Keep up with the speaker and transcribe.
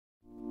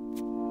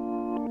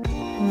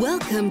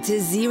Welcome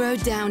to Zero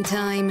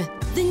Downtime,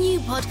 the new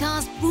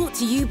podcast brought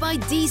to you by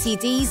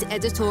DCD's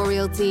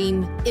editorial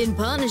team, in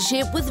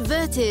partnership with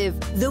Vertiv,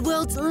 the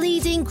world's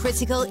leading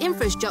critical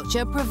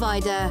infrastructure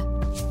provider.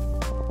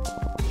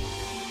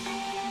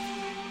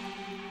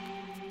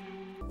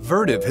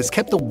 Vertiv has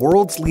kept the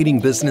world's leading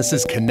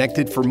businesses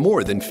connected for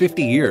more than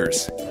 50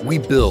 years. We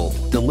build,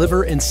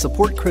 deliver, and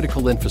support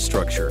critical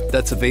infrastructure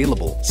that's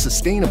available,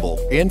 sustainable,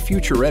 and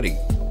future-ready.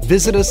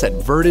 Visit us at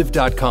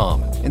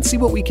vertiv.com and see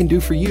what we can do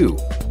for you.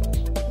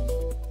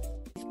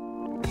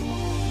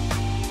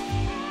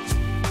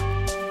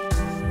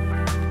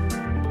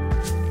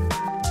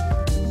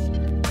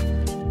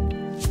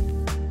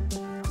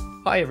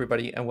 Hi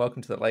everybody, and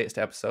welcome to the latest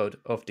episode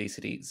of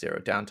DCD Zero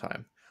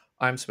Downtime.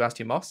 I'm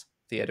Sebastian Moss,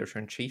 the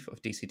Editor-in-Chief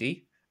of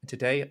DCD, and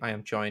today I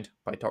am joined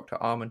by Dr.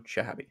 Arman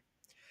Shehabi.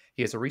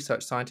 He is a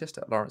research scientist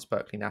at Lawrence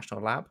Berkeley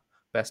National Lab,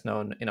 best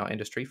known in our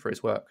industry for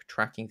his work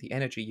tracking the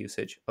energy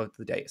usage of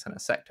the data center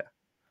sector.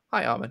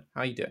 Hi Arman,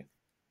 how are you doing?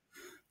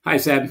 Hi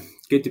Seb,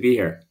 good to be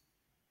here.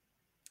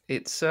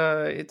 It's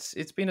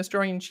been a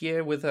strange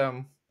year with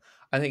I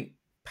think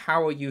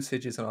power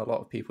usage is in a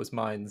lot of people's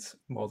minds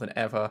more than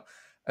ever,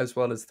 as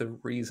well as the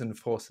reason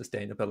for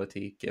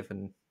sustainability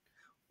given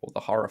all the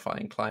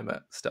horrifying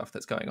climate stuff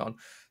that's going on.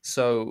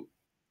 So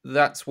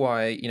that's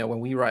why, when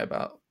we write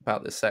about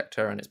this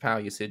sector and its power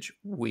usage,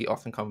 we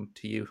often come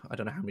to you. I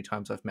don't know how many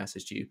times I've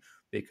messaged you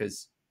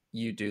because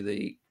you do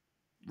the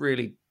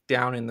really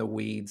down in the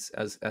weeds,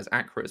 as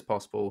accurate as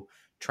possible,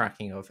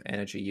 tracking of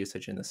energy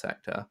usage in the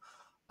sector.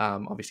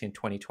 Obviously in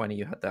 2020,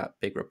 you had that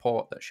big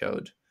report that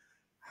showed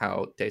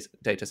how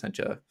data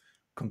center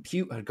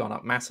compute had gone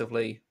up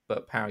massively,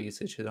 but power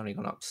usage had only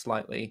gone up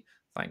slightly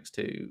thanks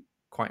to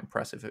quite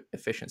impressive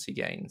efficiency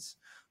gains.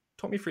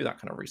 Talk me through that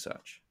kind of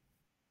research.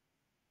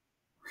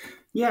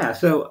 Yeah,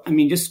 so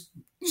just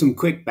some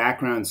quick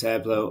background,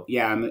 Seb. So,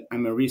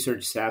 I'm a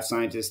research staff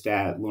scientist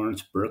at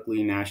Lawrence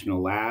Berkeley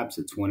National Labs.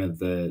 It's one of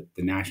the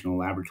national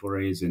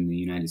laboratories in the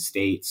United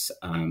States.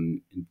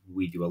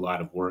 We do a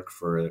lot of work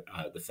for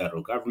the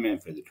federal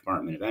government, for the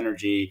Department of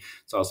Energy.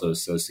 It's also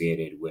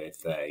associated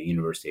with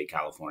University of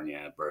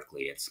California,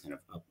 Berkeley. It's kind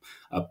of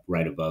up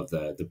right above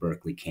the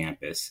Berkeley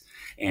campus.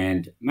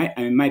 And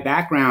my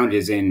background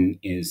is in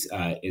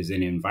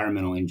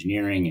environmental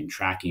engineering and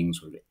tracking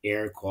sort of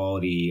air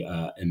quality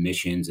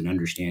emissions and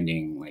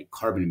understanding like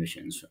carbon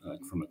emissions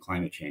from a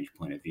climate change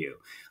point of view.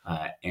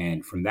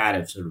 And from that,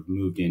 I've sort of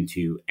moved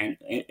into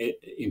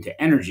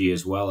energy,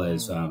 as well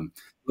as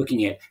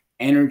looking at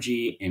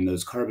energy and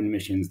those carbon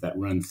emissions that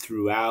run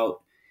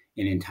throughout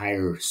an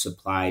entire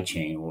supply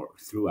chain or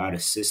throughout a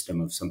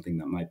system of something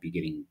that might be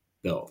getting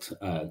built.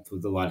 A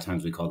lot of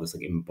times we call this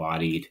like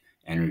embodied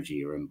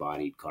energy or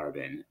embodied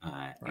carbon,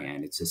 right.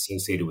 And it's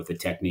associated with a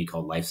technique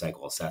called life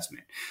cycle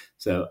assessment.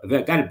 So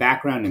I've got a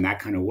background in that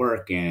kind of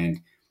work,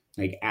 and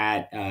like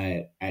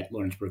at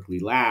Lawrence Berkeley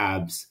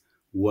Labs,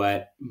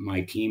 what my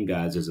team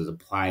does is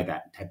apply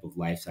that type of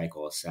life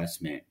cycle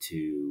assessment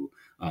to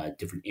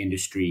different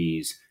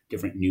industries,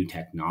 different new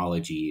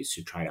technologies,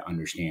 to try to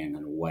understand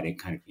what it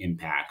kind of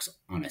impacts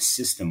on a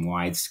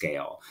system-wide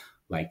scale,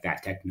 like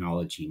that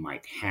technology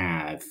might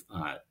have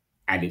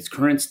at its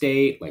current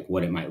state, like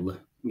what it might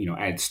look,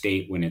 at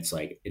state when it's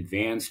like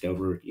advanced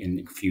over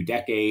in a few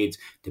decades,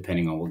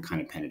 depending on what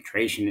kind of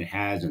penetration it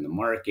has in the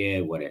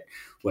market, what it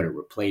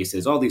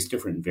replaces, all these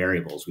different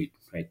variables we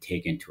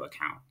take into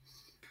account.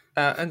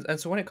 And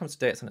so when it comes to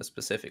data centers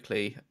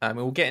specifically,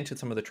 we'll get into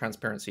some of the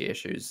transparency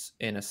issues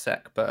in a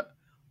sec, but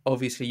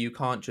obviously you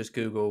can't just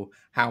Google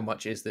how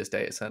much is this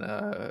data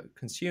center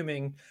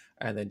consuming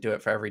and then do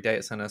it for every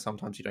data center.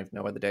 Sometimes you don't even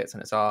know where the data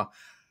centers are.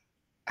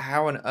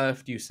 How on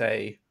earth do you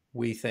say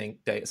we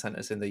think data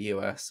centers in the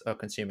US are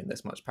consuming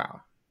this much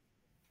power?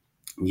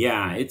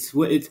 Yeah, it's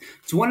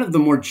one of the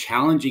more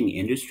challenging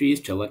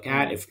industries to look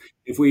at.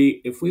 If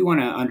we want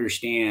to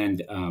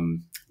understand,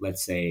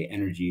 let's say,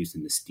 energy use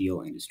in the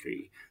steel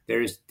industry,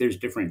 there's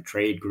different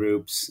trade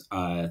groups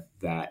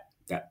that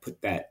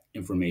put that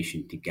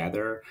information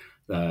together.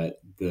 The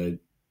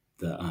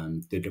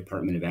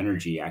Department of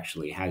Energy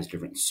actually has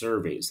different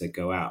surveys that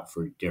go out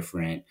for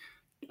different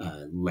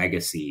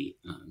legacy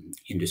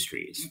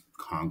industries,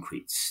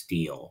 concrete,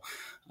 steel,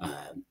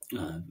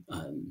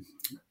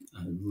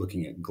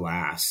 looking at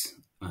glass,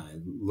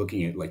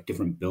 looking at like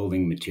different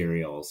building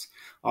materials,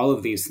 all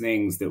of these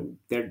things that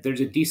there's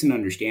a decent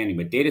understanding.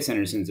 But data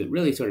centers, since it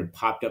really sort of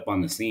popped up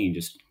on the scene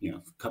just a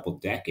couple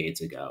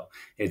decades ago,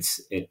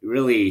 it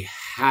really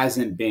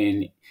hasn't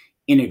been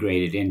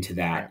integrated into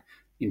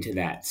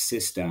that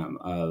system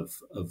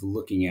of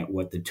looking at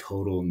what the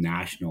total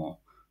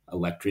national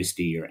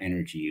electricity or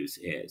energy use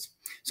is.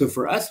 So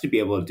for us to be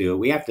able to do it,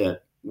 we have to,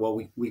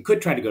 we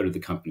could try to go to the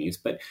companies,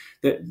 but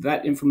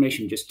that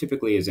information just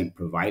typically isn't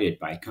provided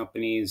by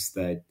companies.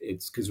 That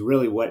it's because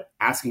really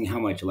asking how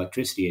much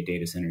electricity a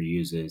data center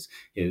uses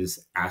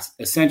is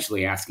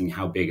essentially asking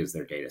how big is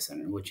their data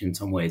center, which in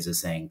some ways is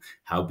saying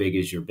how big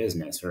is your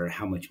business or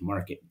how much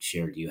market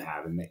share do you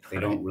have, and they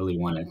don't really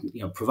want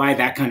to provide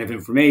that kind of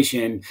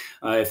information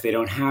if they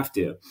don't have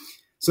to.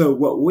 So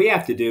what we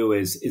have to do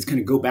is kind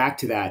of go back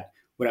to that,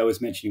 what I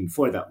was mentioning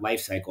before, that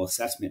life cycle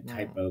assessment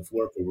type of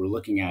work where we're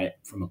looking at it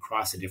from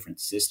across a different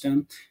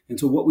system. And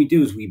so what we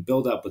do is we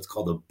build up what's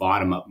called a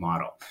bottom-up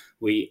model.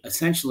 We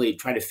essentially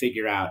try to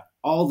figure out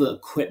all the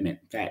equipment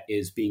that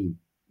is being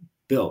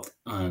built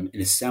and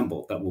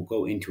assembled that will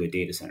go into a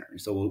data center.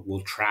 So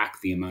we'll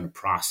track the amount of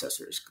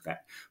processors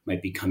that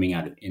might be coming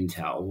out of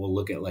Intel. We'll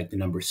look at like the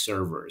number of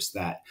servers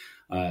that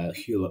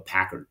Hewlett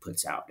Packard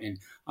puts out,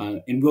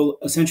 and we'll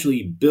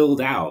essentially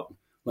build out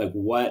like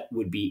what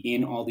would be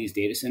in all these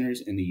data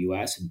centers in the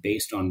U.S.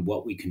 based on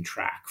what we can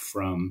track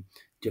from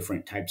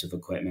different types of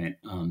equipment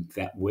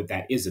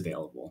that is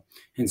available.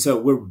 And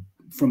so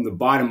from the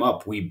bottom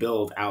up, we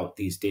build out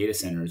these data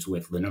centers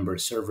with the number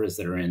of servers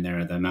that are in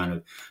there, the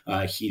amount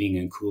of heating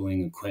and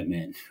cooling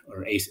equipment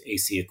or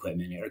AC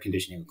equipment, air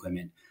conditioning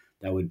equipment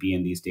that would be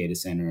in these data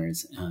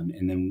centers.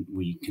 And then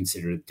we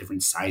consider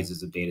different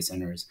sizes of data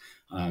centers.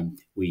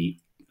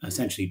 We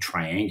essentially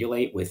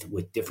triangulate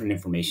with different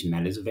information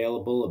that is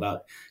available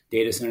about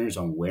data centers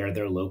on where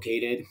they're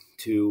located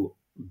to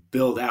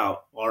build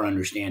out our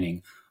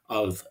understanding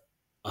of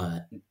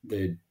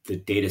the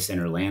data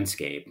center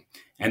landscape.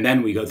 And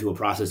then we go through a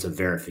process of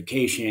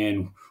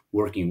verification,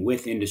 working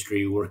with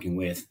industry, working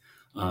with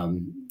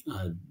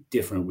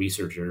different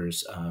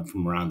researchers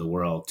from around the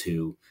world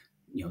to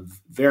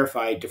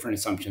verify different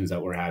assumptions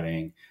that we're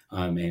having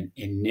and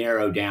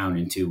narrow down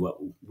into what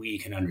we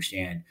can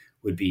understand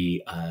would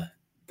be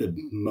the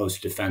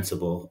most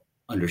defensible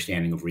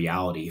understanding of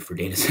reality for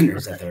data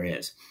centers that there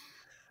is.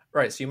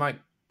 Right. So you might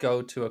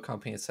go to a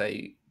company and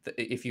say,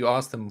 if you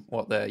ask them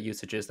what their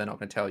usage is, they're not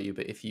going to tell you.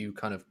 But if you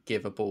kind of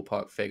give a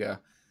ballpark figure,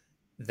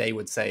 they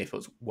would say if it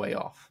was way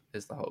off,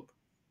 is the hope.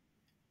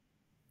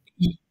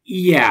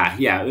 Yeah.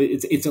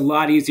 It's a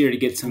lot easier to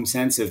get some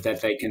sense of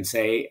that. They can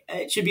say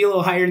it should be a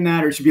little higher than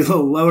that, or it should be a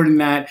little lower than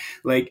that.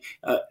 Like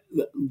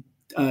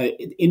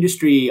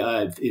industry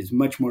is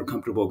much more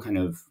comfortable kind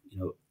of,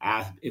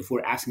 if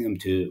we're asking them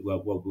to,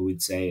 what we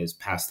would say is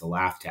pass the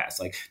laugh test.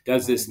 Like,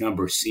 does this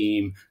number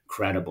seem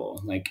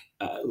credible? Like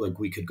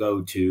we could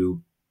go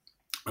to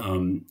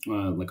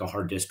like a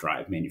hard disk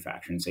drive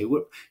manufacturer and say,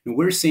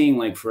 we're seeing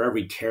like for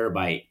every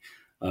terabyte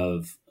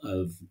of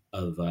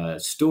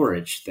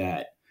storage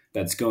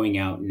that's going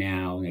out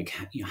now, like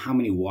how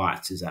many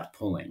watts is that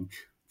pulling?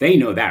 They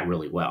know that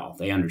really well.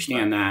 They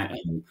understand that,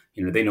 and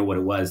they know what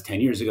it was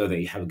 10 years ago.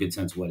 They have a good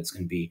sense of what it's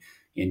going to be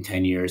in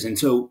 10 years. And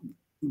so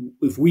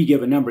if we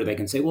give a number, they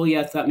can say, well,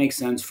 yes, that makes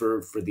sense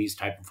for these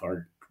type of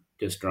hard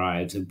disk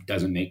drives. It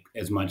doesn't make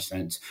as much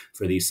sense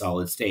for these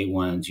solid state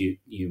ones. You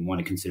want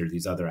to consider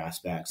these other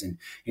aspects.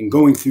 And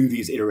going through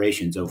these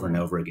iterations over and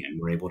over again,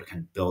 we're able to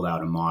kind of build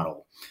out a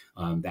model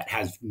that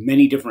has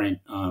many different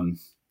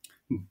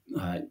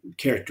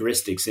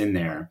characteristics in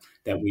there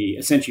that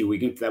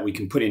we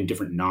can put in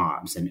different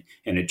knobs and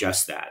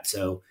adjust that.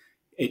 So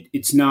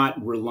it's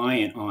not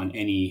reliant on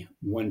any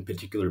one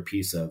particular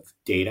piece of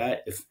data.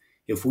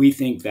 If we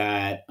think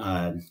that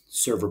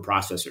server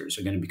processors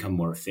are going to become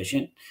more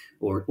efficient,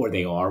 or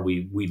they are,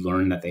 we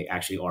learn that they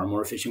actually are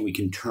more efficient, we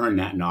can turn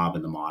that knob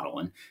in the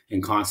model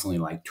and constantly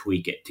like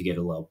tweak it to get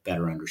a little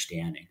better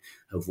understanding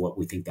of what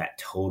we think that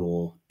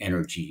total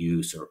energy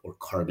use or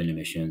carbon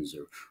emissions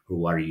or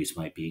water use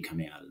might be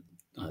coming out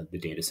of the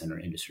data center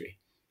industry.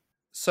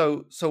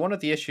 So one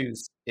of the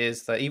issues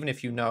is that even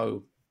if you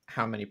know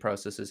how many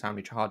processors, how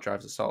many hard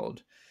drives are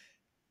sold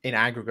in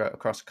aggregate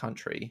across the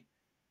country,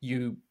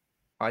 you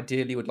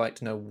ideally would like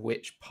to know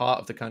which part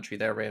of the country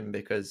they're in,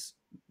 because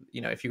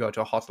if you go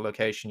to a hotter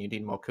location, you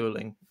need more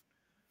cooling.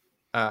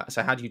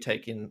 So how do you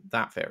take in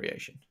that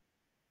variation?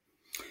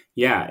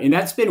 Yeah, and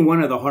that's been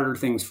one of the harder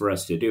things for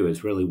us to do,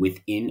 is really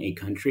within a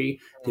country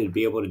to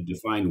be able to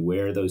define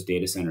where those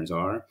data centers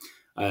are.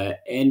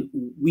 And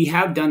we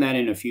have done that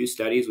in a few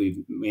studies.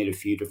 We've made a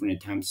few different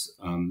attempts.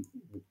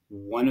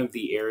 One of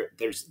the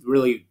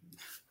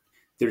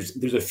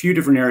there's a few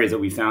different areas that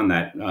we found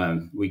that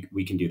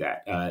we can do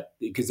that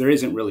because there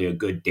isn't really a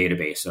good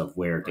database of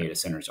where data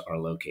centers are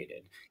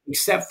located,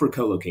 except for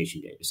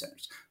co-location data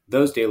centers.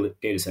 Those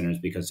data centers,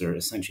 because they're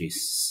essentially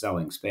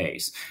selling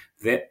space,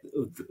 that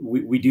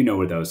we do know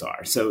where those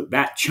are. So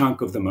that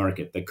chunk of the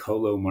market, the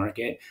colo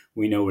market,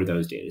 we know where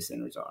those data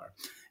centers are.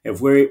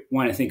 If we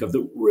want to think of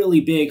the really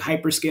big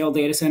hyperscale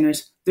data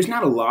centers, there's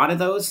not a lot of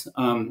those.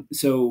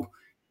 So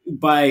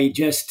by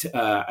just,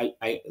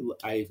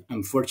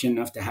 I'm fortunate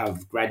enough to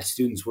have grad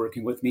students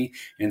working with me.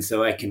 And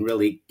so I can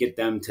really get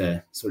them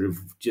to sort of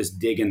just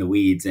dig in the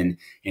weeds and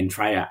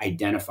try to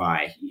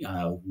identify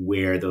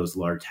where those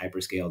large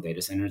hyperscale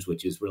data centers,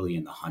 which is really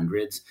in the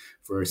hundreds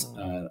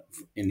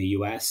in the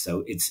US.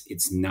 So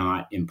it's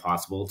not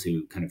impossible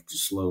to kind of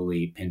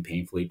slowly and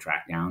painfully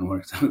track down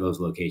where some of those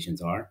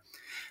locations are.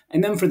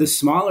 And then for the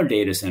smaller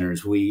data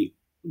centers, when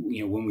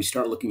we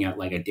start looking at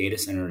like a data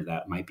center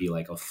that might be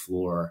like a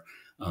floor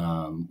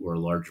or a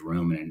large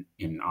room in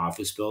an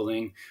office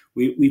building,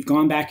 we've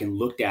gone back and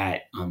looked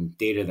at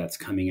data that's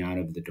coming out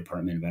of the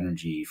Department of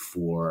Energy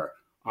for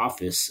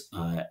office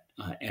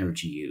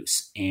energy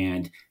use.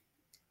 And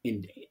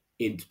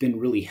it's been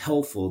really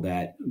helpful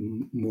that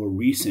more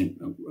recent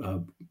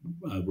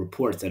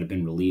reports that have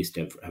been released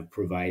have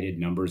provided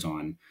numbers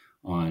on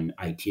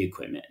IT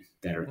equipment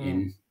that are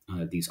in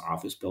these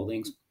office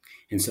buildings.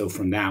 And so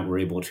from that, we're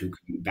able to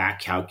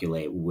back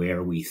calculate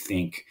where we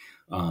think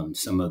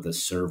some of the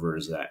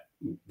servers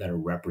that are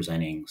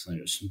representing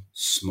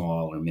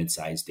small or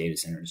mid-sized data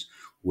centers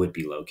would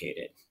be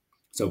located.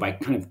 So by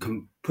kind of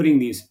putting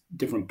these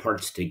different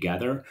parts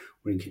together,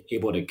 we're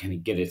able to kind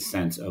of get a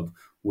sense of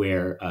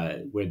where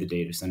the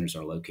data centers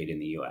are located in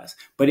the U.S.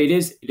 But it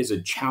is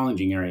a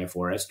challenging area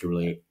for us to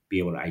really be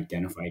able to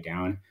identify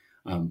down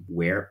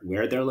where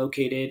they're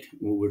located.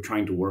 We're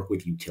trying to work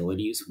with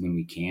utilities when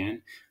we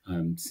can,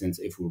 since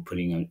if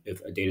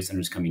a data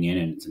center is coming in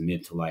and it's a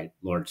mid to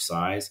large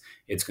size,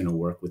 it's going to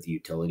work with the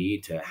utility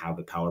to have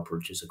a power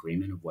purchase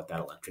agreement of what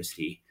that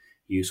electricity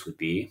use would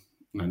be.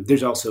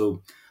 There's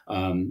also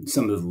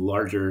some of the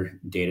larger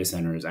data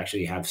centers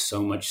actually have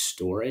so much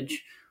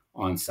storage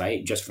on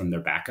site just from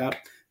their backup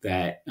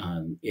that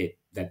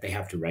that they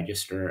have to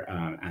register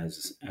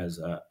as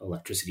a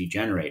electricity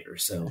generator.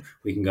 So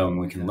we can go and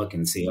we can look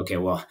and see, okay,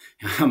 well,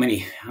 how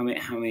many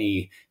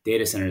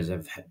data centers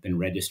have been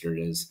registered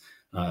as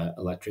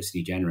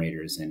electricity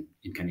generators, and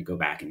kind of go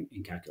back and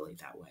calculate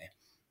that way.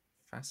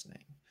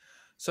 Fascinating.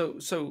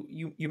 So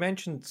you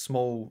mentioned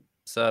small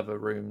server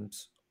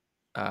rooms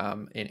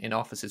in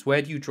offices.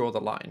 Where do you draw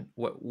the line?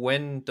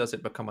 When does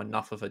it become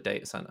enough of a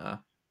data center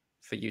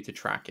for you to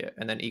track it?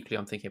 And then equally,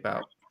 I'm thinking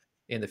about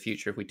in the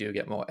future, if we do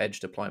get more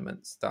edge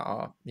deployments that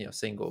are,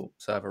 single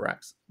server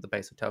racks, the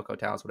base of telco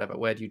towers, whatever,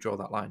 where do you draw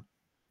that line?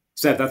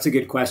 Seth, that's a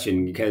good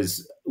question,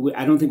 because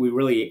I don't think we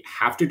really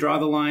have to draw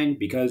the line,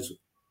 because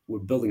we're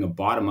building a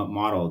bottom-up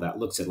model that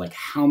looks at like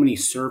how many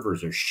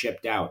servers are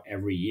shipped out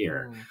every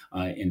year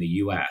in the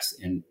U.S.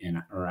 and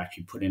are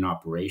actually put in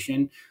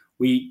operation.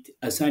 We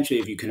essentially,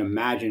 if you can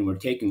imagine, we're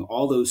taking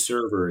all those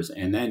servers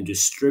and then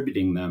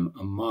distributing them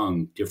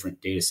among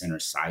different data center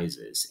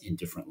sizes in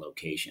different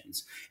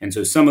locations. And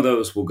so some of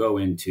those will go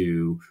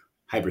into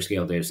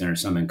hyperscale data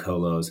centers, some in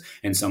colos,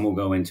 and some will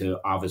go into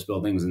office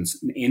buildings.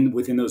 And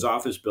within those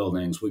office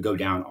buildings, we go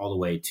down all the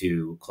way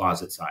to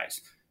closet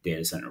size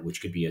data center,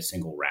 which could be a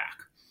single rack.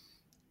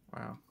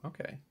 Wow.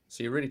 Okay.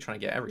 So you're really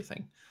trying to get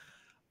everything.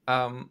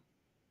 I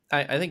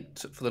think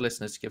for the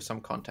listeners to give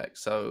some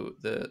context. So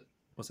the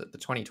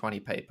 2020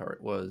 paper,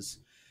 it was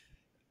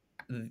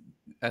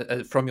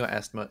from your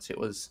estimates, it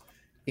was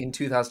in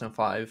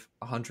 2005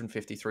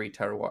 153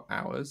 terawatt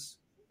hours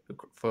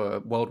for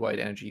worldwide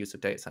energy use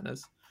of data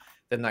centers.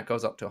 Then that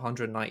goes up to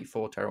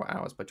 194 terawatt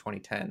hours by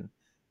 2010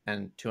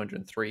 and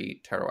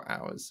 203 terawatt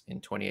hours in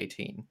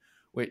 2018,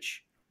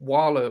 which,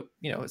 while a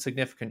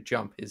significant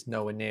jump, is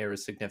nowhere near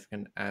as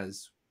significant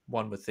as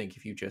one would think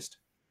if you just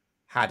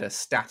had a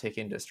static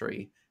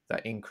industry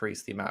that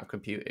increased the amount of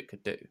compute it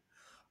could do.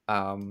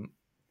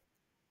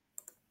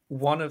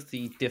 One of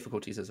the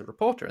difficulties as a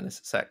reporter in this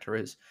sector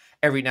is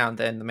every now and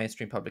then the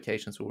mainstream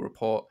publications will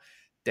report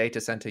data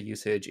center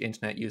usage,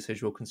 internet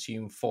usage will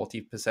consume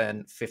 40%,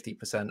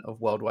 50% of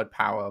worldwide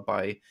power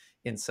by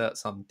insert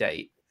some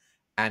date.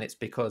 And it's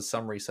because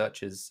some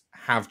researchers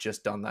have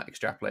just done that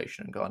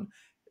extrapolation and gone,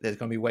 there's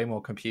going to be way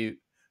more compute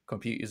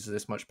uses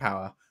this much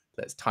power,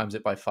 let's times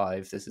it by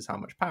 5, this is how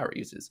much power it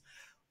uses.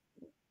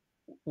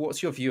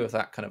 What's your view of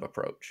that kind of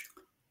approach?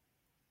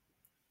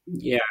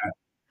 Yeah.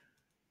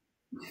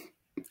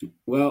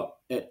 Well,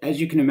 as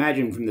you can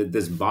imagine from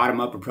this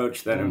bottom-up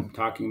approach that I'm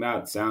talking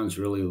about, sounds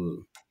really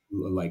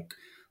like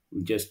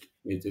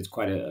it's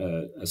quite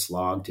a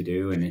slog to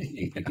do, and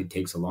it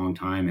takes a long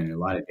time and a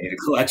lot of data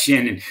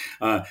collection. And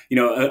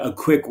a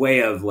quick way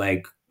of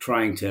like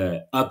trying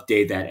to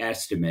update that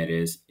estimate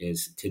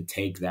is to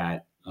take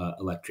that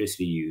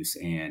electricity use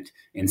and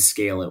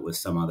scale it with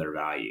some other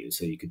value.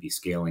 So you could be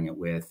scaling it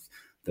with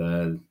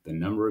the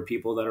number of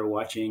people that are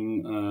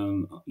watching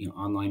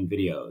online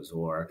videos,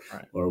 or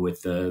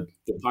with the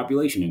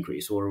population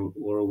increase, or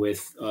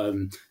with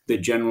the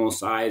general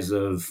size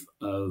of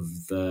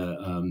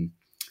the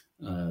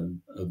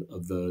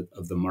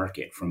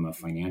market from a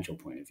financial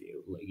point of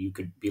view. You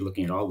could be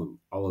looking at all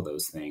of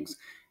those things,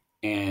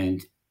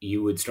 and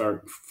you would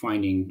start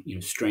finding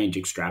strange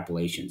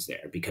extrapolations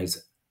there,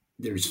 because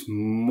there's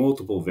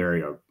multiple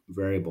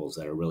variables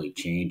that are really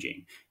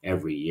changing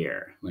every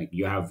year. Like,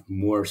 you have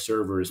more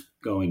servers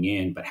going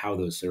in, but how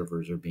those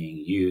servers are being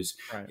used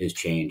is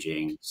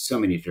changing. So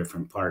many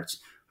different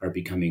parts are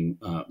becoming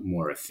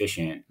more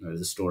efficient.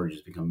 The storage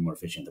is becoming more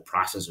efficient. The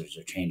processors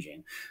are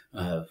changing,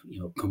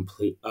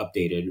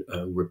 updated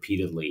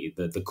repeatedly.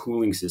 The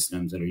cooling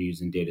systems that are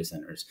used in data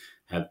centers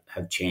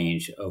have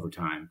changed over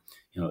time.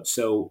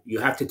 So you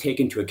have to take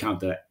into account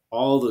that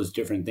all those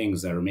different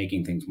things that are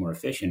making things more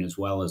efficient, as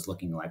well as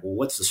looking like, well,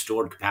 what's the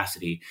stored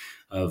capacity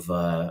of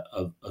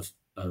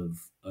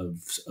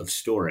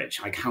storage?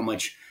 Like how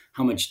much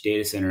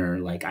data center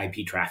like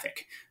IP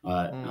traffic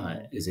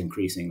is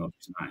increasing over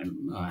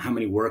time? How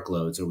many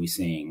workloads are we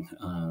seeing?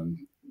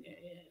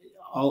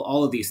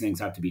 All of these things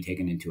have to be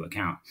taken into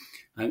account.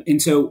 And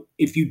so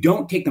if you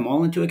don't take them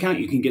all into account,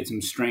 you can get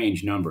some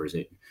strange numbers.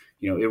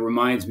 it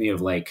reminds me of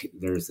like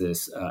there's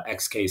this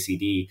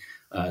XKCD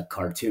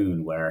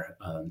cartoon where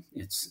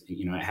it's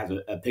it has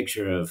a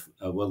picture of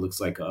what looks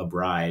like a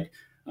bride,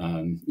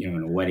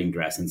 in a wedding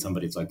dress, and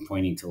somebody's like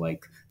pointing to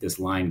like this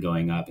line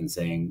going up and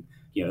saying,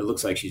 it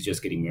looks like she's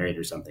just getting married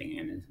or something,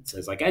 and it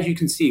says like, as you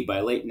can see,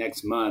 by late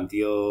next month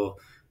you'll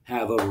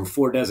have over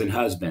 4 dozen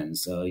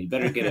husbands, so you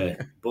better get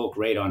a bulk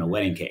rate on a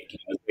wedding cake.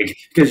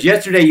 Because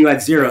yesterday you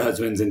had 0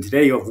 husbands and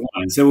today you have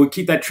 1. So we'll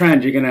keep that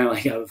trend. You're going to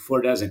like have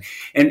 4 dozen.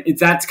 And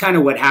that's kind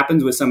of what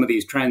happens with some of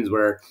these trends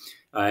where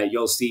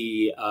you'll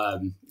see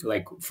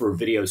like for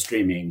video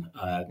streaming,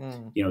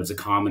 it's a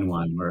common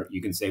one where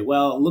you can say,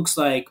 well, it looks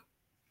like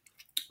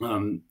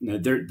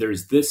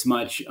there's this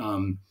much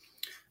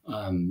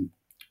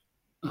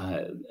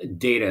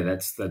data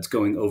that's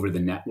going over the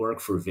network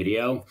for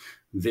video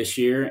this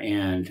year,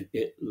 and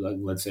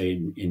let's say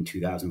in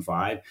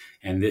 2005,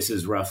 and this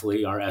is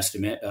roughly our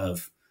estimate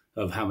of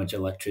how much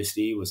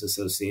electricity was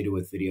associated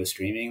with video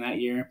streaming that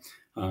year.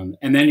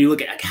 And then you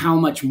look at how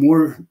much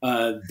more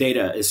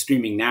data is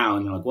streaming now,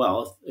 and you're like,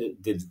 well,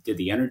 did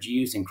the energy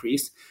use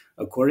increase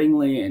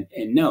accordingly? And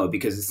no,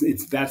 because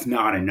that's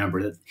not a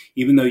number. That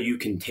even though you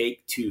can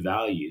take 2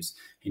 values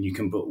and you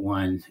can put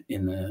one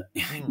in the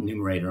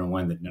numerator and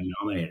one in the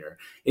denominator,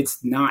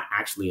 it's not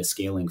actually a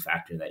scaling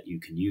factor that you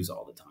can use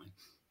all the time.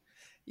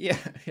 Yeah.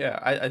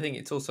 I think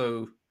it's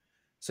also,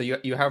 so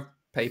you have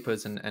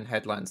papers and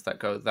headlines that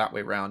go that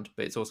way around,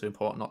 but it's also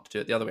important not to do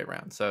it the other way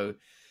around. So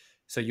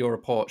your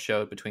report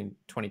showed between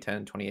 2010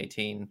 and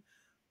 2018,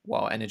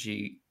 while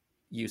energy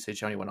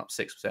usage only went up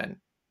 6%,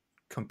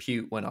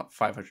 compute went up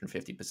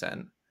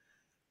 550%.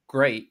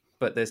 Great,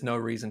 but there's no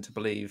reason to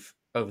believe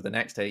over the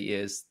next 8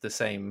 years the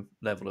same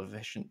level of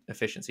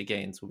efficiency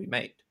gains will be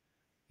made.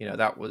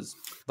 That was,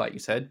 like you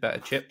said,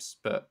 better chips,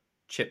 but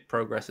chip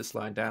progress is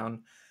slowing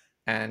down,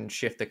 and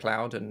shift to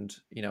cloud. And,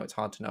 it's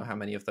hard to know how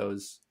many of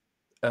those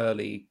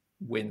early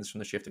wins from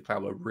the shift to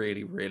cloud were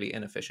really, really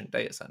inefficient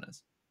data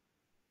centers.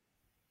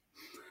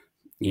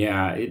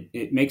 Yeah,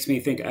 it makes me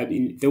think, I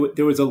mean,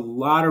 there was a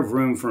lot of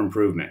room for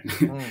improvement.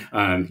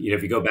 If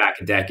you go back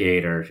a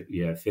decade or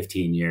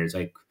 15 years,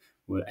 I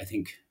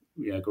think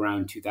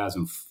around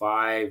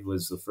 2005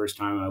 was the first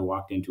time I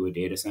walked into a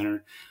data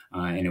center,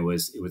 and it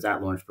was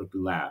at Lawrence Berkeley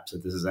Lab. So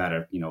this is at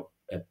a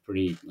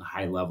pretty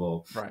high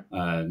level, right.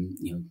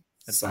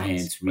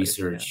 Science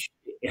research,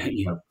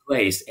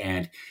 place.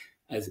 And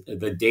as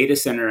the data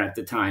center at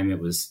the time, it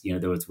was,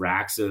 there was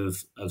racks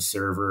of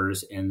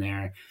servers in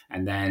there,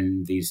 and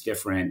then these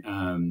different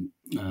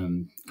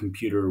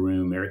computer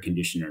room air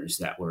conditioners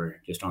that were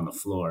just on the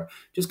floor,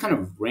 just kind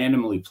of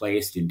randomly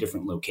placed in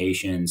different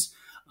locations.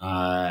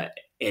 And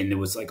there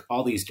was like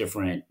all these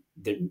different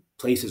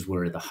places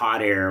where the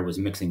hot air was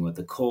mixing with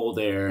the cold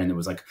air. And there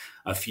was like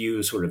a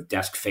few sort of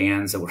desk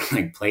fans that were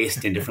like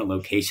placed in different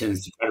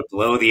locations to try to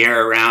blow the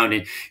air around,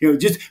 and,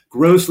 just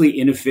grossly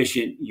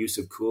inefficient use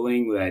of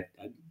cooling. That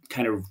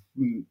kind of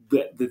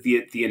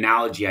the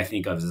analogy I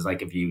think of is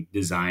like if you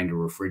designed a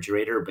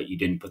refrigerator, but you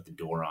didn't put the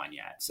door on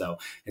yet. So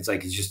it's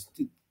just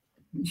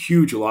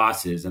huge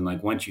losses. And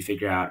like, once you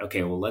figure out,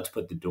 okay, well, let's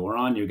put the door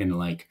on, you're going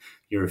to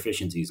your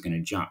efficiency is going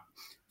to jump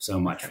so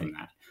much from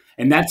that.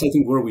 And that's, I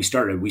think, where we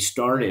started. We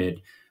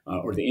started,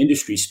 or the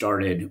industry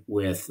started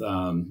with,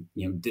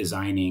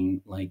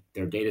 designing like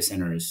their data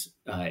centers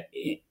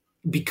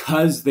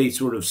because they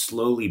sort of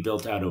slowly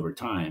built out over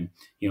time.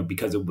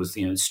 Because it was,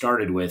 it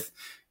started with,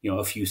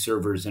 a few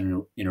servers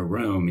in a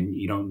room, and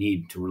you don't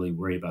need to really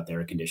worry about the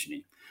air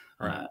conditioning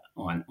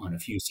on a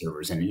few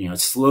servers, and it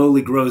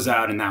slowly grows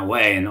out in that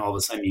way, and all of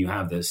a sudden you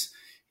have this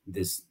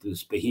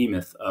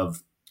behemoth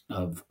of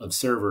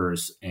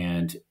servers,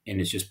 and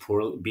it's just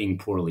being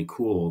poorly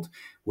cooled,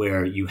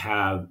 where you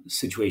have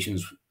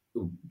situations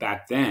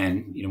back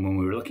then, when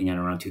we were looking at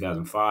around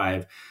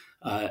 2005,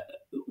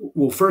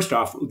 well, first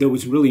off, there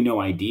was really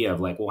no idea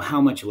of how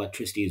much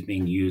electricity is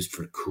being used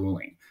for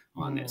cooling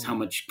on this, how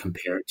much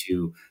compared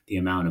to the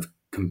amount of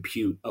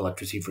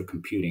electricity for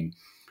computing.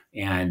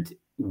 And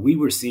we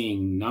were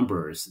seeing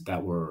numbers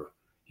that were,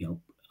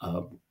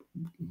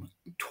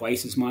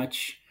 twice as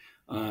much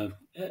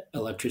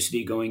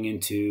electricity going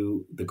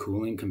into the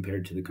cooling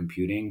compared to the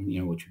computing,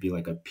 which would be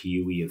like a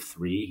PUE of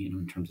 3,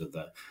 in terms of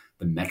the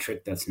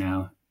metric that's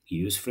now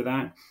used for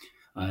that.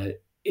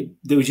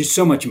 There was just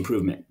so much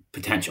improvement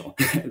potential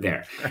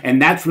there.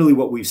 And that's really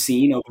what we've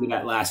seen over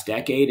that last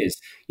decade is,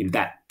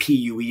 that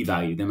PUE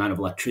value, the amount of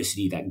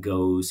electricity that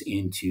goes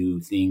into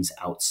things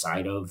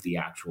outside of the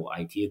actual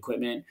IT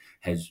equipment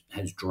has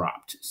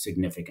dropped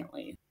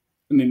significantly.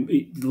 I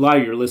mean, a lot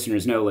of your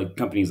listeners know,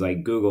 companies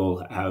like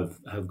Google have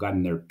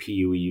gotten their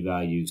PUE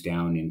values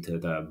down into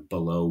the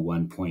below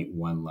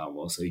 1.1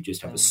 level. So you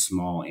just have a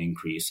small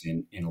increase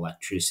in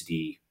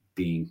electricity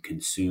being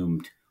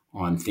consumed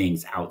on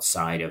things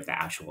outside of the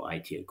actual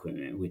IT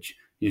equipment, which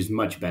is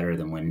much better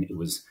than when it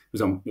was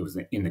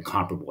in the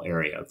comparable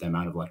area of the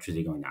amount of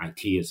electricity going to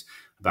IT is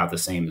about the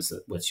same as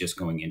what's just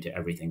going into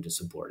everything to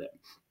support it.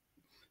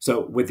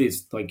 So with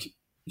these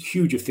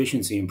huge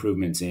efficiency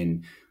improvements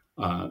in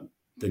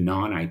the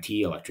non-IT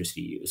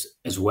electricity use,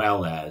 as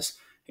well as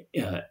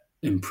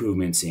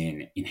improvements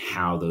in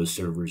how those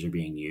servers are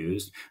being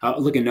used.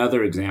 Look,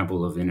 another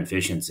example of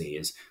inefficiency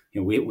is,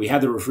 we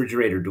had the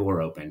refrigerator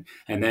door open,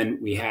 and then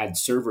we had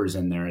servers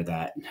in there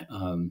that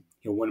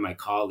one of my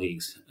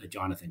colleagues,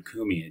 Jonathan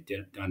Kumi,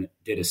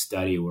 did a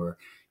study where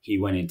he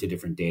went into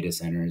different data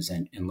centers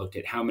and looked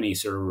at how many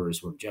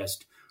servers were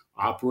just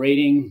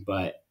operating,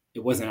 but they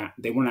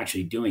weren't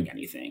actually doing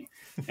anything.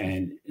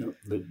 And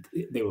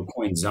they were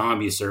coined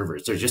zombie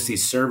servers. They're just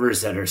these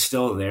servers that are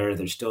still there.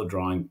 They're still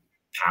drawing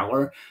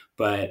power,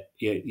 but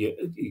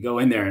you go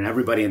in there and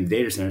everybody in the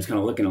data center is kind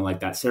of looking at like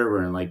that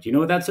server and like, do you know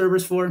what that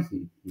server's for?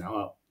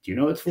 No. Do you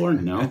know what it's for?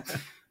 No.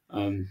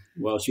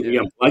 Well, should we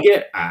unplug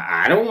it?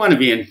 I don't want to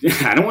be in.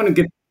 I don't want to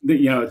get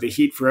the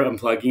heat for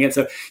unplugging it.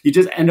 So you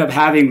just end up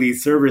having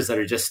these servers that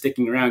are just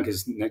sticking around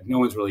because no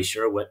one's really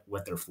sure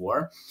what they're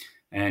for.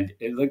 And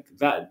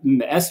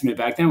the estimate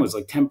back then was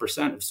like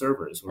 10% of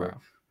servers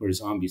were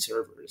zombie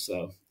servers.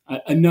 So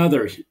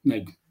another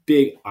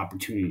big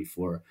opportunity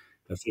for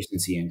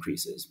efficiency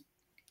increases.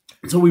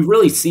 So we've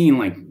really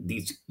seen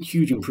these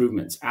huge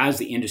improvements as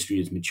the industry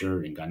has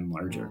matured and gotten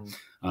larger.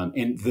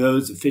 And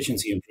those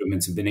efficiency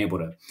improvements have been able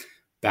to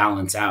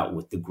balance out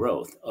with the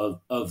growth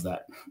of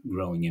that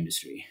growing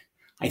industry.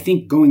 I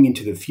think going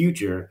into the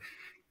future,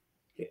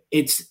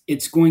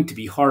 it's going to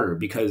be harder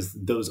because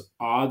those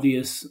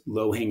obvious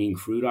low-hanging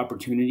fruit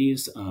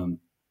opportunities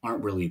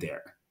aren't really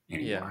there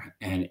anymore.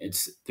 Yeah. And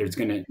there's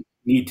going to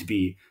need to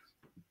be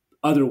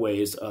other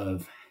ways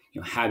of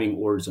having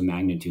orders of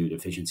magnitude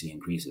efficiency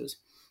increases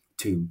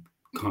to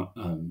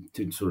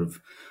sort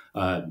of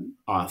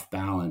off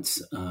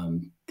balance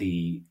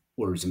the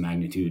orders of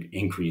magnitude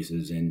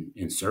increases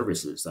in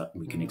services that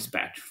we can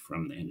expect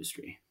from the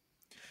industry.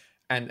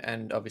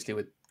 And obviously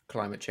with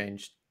climate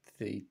change,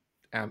 the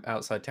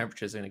outside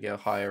temperatures are going to go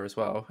higher as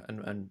well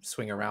and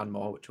swing around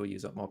more, which will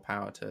use up more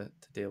power to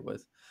deal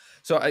with.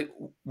 So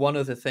one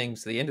of the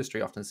things the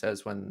industry often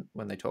says when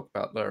they talk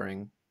about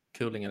lowering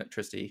cooling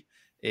electricity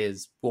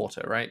is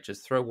water, right?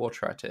 Just throw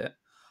water at it,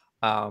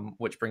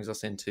 which brings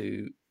us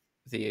into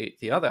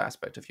the other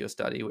aspect of your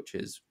study, which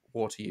is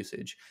water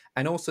usage,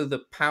 and also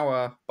the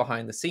power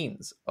behind the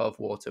scenes of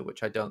water,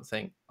 which I don't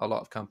think a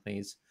lot of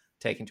companies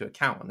take into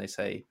account when they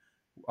say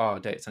our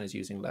data center is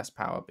using less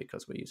power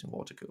because we're using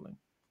water cooling.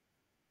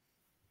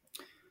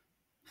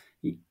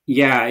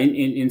 Yeah,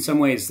 in some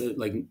ways,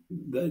 when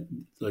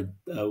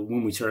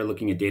we started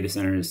looking at data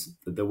centers,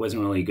 there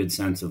wasn't really a good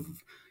sense of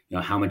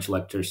how much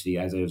electricity,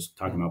 as I was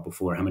talking about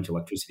before, how much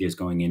electricity is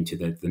going into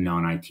the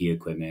non-IT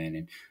equipment,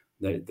 and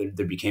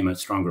there became a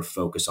stronger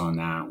focus on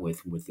that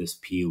with this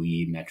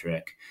PUE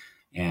metric,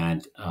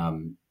 and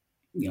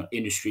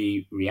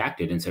industry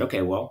reacted and said,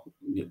 okay, well,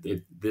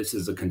 this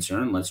is a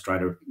concern. Let's try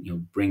to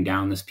bring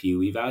down this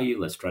PUE value.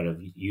 Let's try to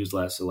use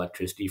less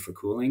electricity for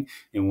cooling.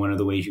 And one of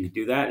the ways you can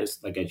do that is,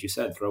 like as you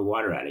said, throw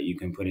water at it. You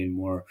can put in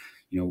more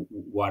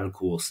water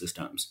cool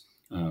systems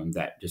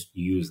that just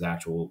use the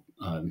actual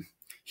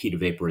heat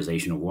of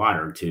vaporization of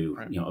water to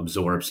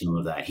absorb some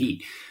of that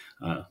heat.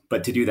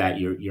 But to do that,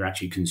 you're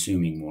actually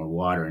consuming more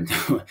water, and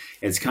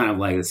it's kind of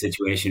like a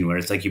situation where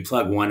it's like you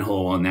plug one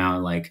hole, and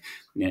now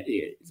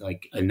it's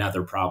like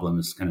another problem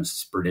is kind of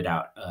spurted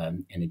out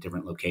in a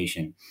different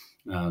location.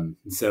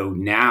 So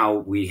now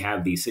we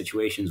have these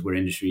situations where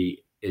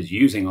industry is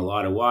using a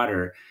lot of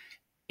water,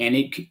 and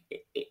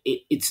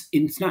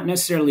it's not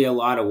necessarily a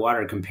lot of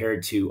water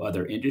compared to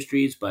other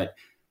industries, but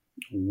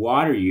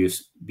water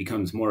use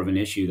becomes more of an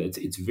issue.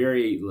 It's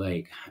very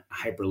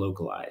hyper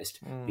localized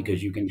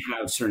because you can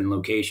have certain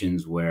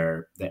locations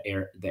where the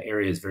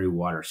area is very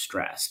water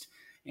stressed,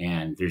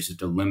 and there's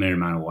just a limited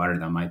amount of water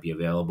that might be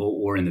available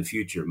or in the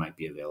future might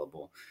be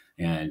available.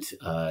 And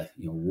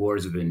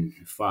wars have been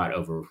fought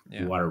over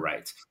water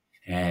rights.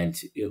 And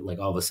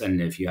all of a sudden,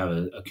 if you have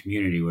a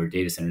community where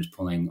data center is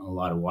pulling a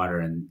lot of water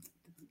and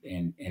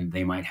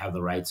they might have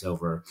the rights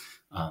over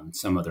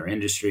some other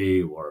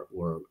industry or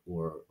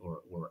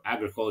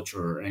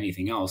agriculture or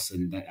anything else,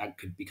 and that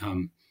could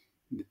become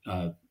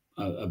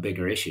a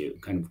bigger issue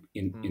kind of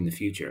in the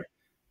future.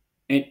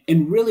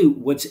 And really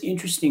what's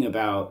interesting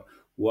about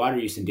water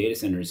use in data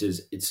centers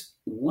is it's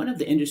one of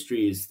the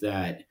industries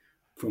that,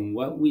 from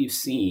what we've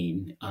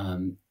seen,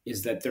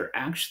 is that they're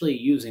actually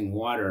using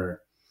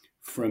water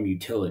from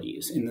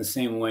utilities in the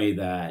same way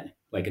that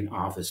like an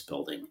office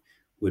building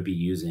would be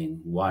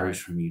using waters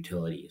from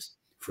utilities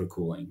for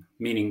cooling,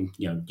 meaning,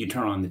 you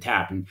turn on the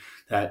tap and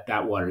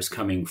that water is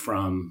coming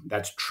from,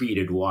 that's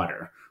treated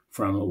water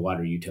from a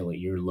water utility,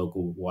 your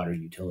local water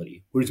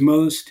utility. Whereas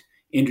most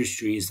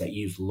industries that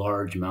use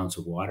large amounts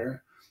of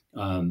water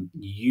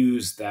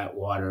use that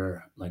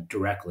water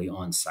directly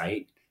on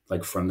site,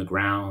 like from the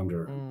ground,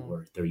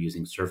 or they're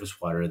using surface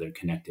water. They're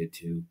connected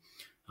to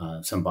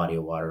some body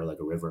of water, like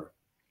a river.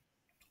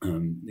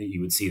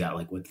 You would see that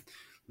with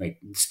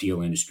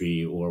steel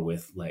industry or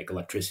with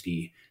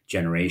electricity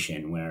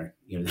generation, where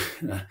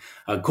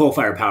a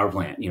coal-fired power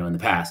plant, in the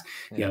past,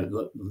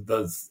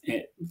 those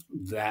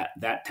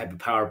that type of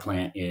power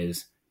plant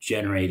is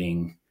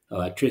generating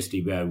electricity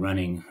by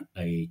running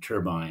a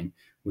turbine,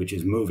 which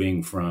is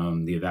moving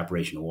from the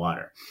evaporation of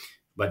water.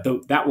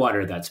 But that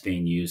water that's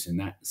being used in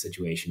that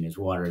situation is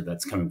water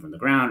that's coming from the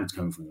ground, it's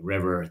coming from the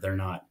river. They're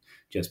not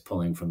just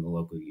pulling from the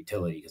local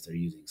utility because they're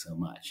using so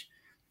much.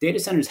 Data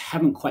centers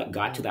haven't quite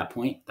got to that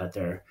point that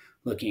they're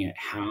looking at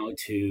how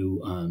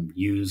to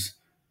use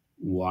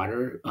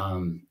water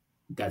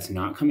that's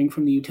not coming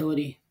from the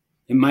utility.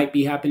 It might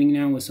be happening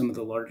now with some of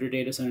the larger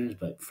data centers,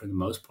 but for the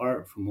most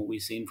part, from what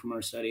we've seen from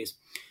our studies,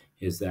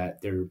 is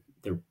that they're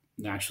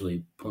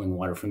actually pulling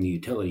water from the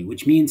utility,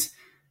 which means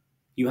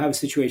you have a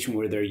situation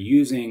where they're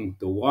using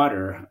the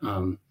water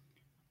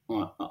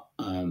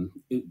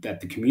that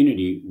the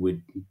community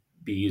would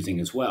be using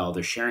as well.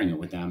 They're sharing it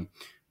with them,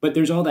 but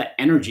there's all that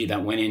energy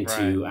that went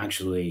into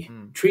actually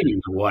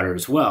treating the water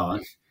as well.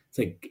 It's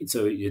like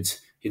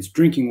it's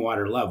drinking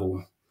water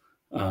level,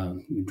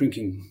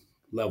 drinking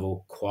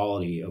level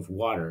quality of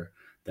water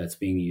that's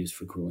being used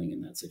for cooling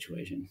in that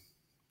situation,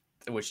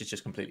 which is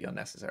just completely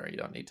unnecessary. You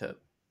don't need to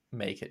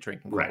make it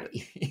drinking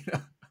quality.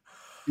 Right.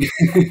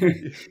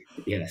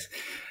 Yes.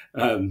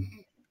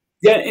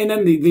 Yeah. And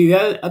then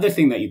the other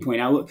thing that you point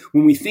out,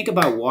 when we think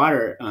about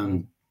water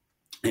and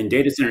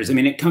data centers, I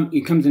mean, it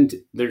comes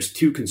into, there's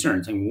two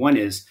concerns. I mean, one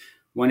is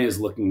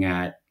looking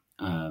at,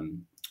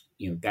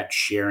 that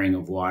sharing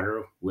of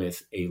water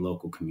with a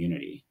local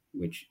community,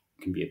 which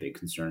can be a big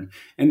concern.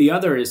 And the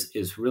other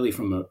is really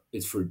from a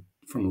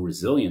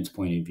resilience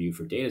point of view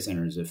for data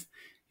centers.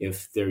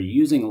 If they're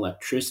using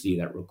electricity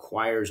that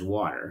requires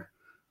water,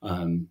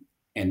 and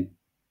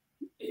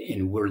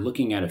we're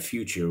looking at a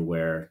future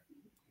where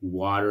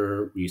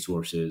water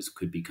resources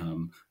could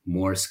become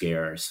more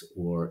scarce,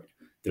 or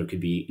there could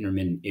be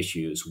intermittent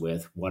issues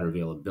with water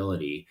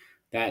availability,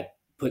 that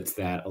puts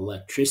that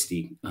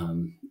electricity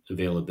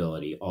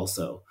availability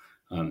also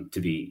to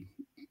be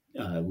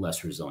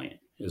less resilient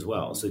as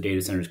well. So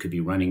data centers could be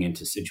running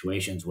into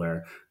situations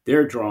where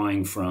they're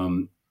drawing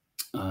from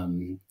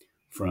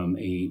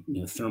a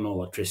thermal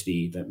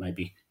electricity that might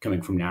be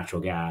coming from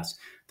natural gas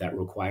that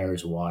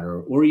requires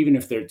water, or even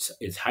if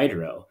it's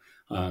hydro,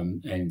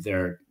 and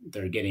they're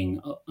getting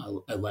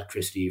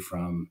electricity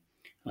from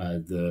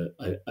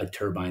a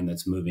turbine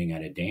that's moving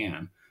at a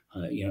dam.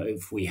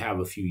 If we have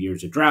a few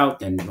years of drought,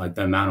 then like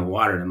the amount of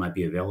water that might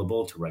be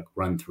available to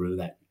run through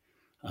that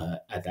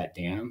at that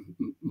dam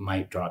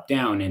might drop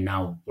down, and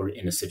now we're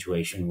in a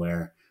situation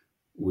where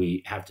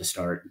we have to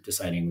start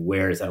deciding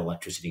where is that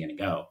electricity going to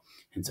go.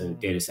 And so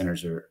data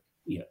centers are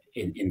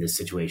in this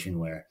situation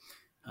where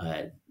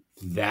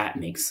that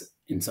makes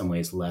in some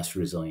ways less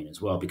resilient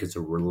as well, because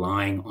they're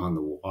relying on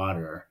the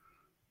water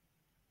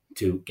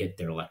to get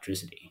their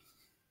electricity.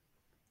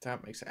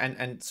 That makes sense.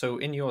 And so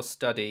in your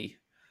study,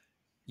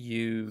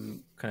 you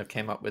kind of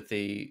came up with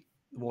the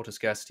water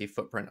scarcity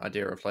footprint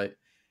idea of, like,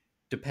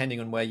 depending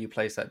on where you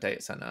place that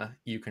data center,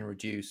 you can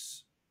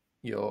reduce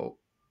your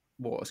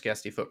water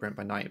scarcity footprint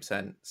by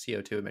 90%,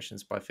 CO2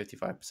 emissions by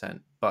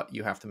 55%, but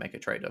you have to make a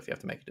trade-off. You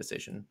have to make a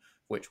decision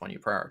which one you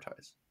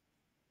prioritize.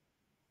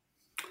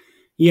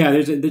 Yeah,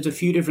 there's a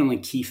few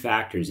different key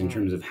factors in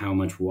terms of how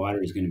much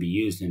water is going to be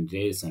used in a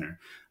data center.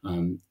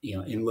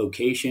 In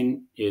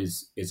location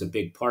is a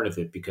big part of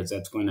it, because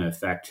that's going to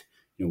affect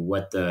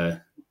what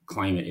the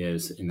climate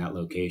is in that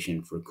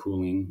location for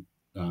cooling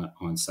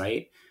on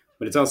site.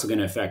 But it's also going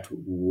to affect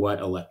what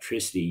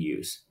electricity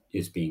use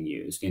is being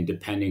used. And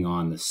depending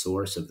on the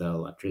source of the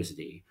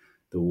electricity,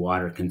 the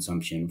water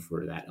consumption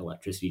for that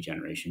electricity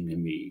generation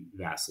can be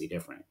vastly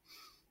different.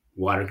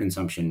 Water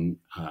consumption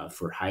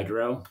for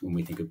hydro, when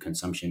we think of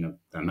consumption of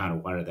the amount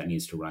of water that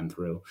needs to run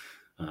through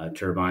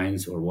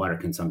turbines, or water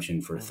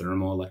consumption for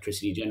thermal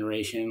electricity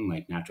generation,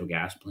 like natural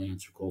gas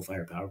plants or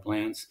coal-fired power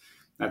plants,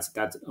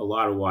 that's a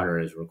lot of water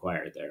is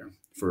required there.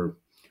 For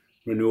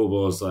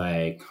renewables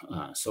like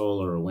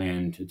solar or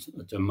wind,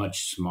 it's a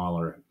much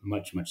smaller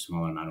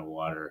amount of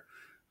water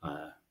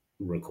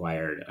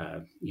required,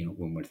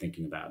 when we're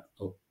thinking about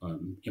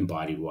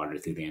embodied water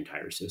through the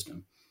entire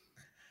system.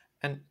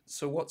 And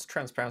so what's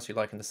transparency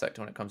like in the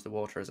sector when it comes to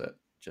water? Is it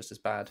just as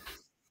bad?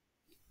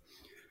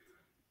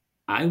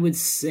 I would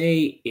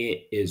say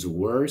it is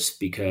worse,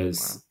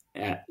 because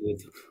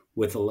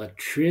with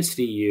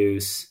electricity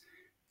use,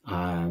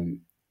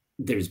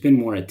 there's been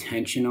more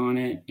attention on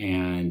it,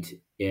 and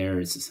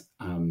there's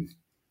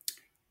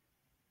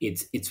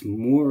it's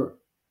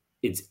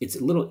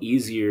a little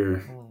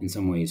easier in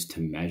some ways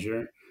to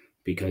measure,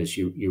 because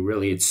you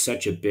really, it's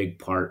such a big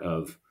part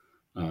of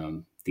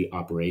the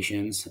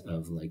operations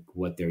of like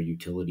what their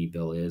utility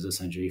bill is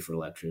essentially for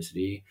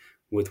electricity.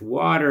 With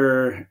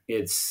water,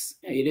 it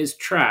is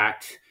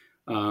tracked,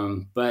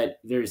 but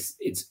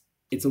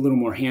it's a little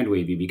more hand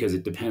wavy, because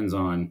it depends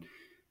on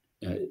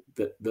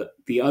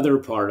the other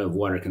part of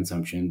water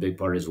consumption. Big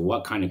part is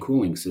what kind of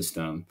cooling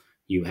system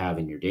you have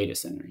in your data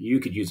center. You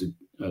could use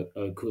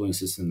a cooling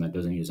system that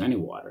doesn't use any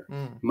water.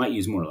 It might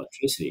use more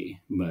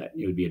electricity, but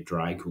it would be a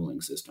dry cooling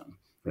system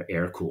or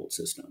air cooled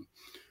system.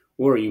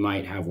 Or you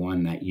might have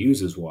one that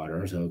uses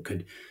water, so it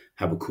could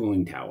have a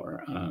cooling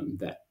tower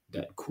that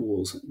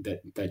cools,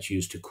 that's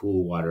used to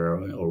cool water,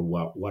 or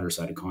water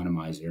side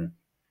economizer.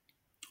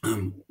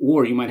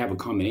 Or you might have a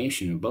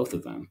combination of both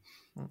of them.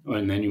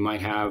 And then you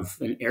might have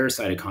an air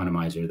side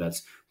economizer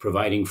that's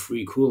providing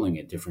free cooling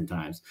at different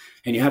times.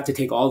 And you have to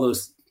take all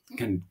those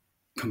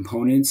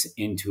components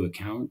into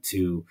account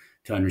to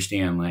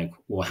understand, like,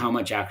 well, how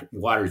much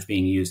water is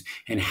being used,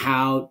 and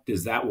how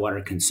does that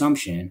water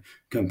consumption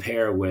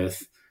compare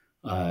with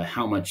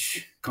how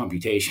much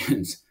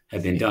computations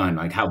have been done?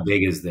 Like, how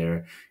big is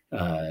the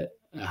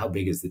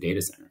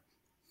data center?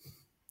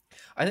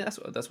 I think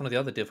that's one of the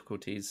other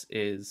difficulties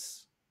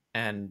is,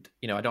 and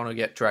I don't want to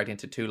get dragged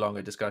into too long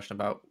a discussion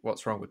about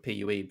what's wrong with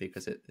PUE,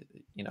 because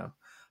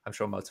I'm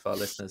sure most of our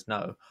listeners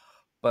know,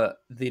 but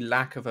the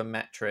lack of a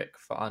metric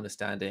for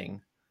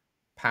understanding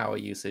power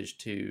usage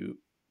to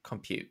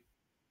compute.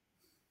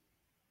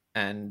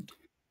 And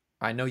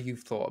I know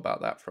you've thought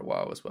about that for a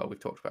while as well. We've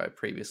talked about it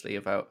previously,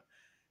 about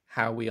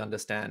how we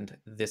understand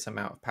this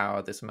amount of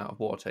power, this amount of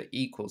water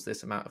equals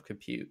this amount of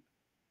compute.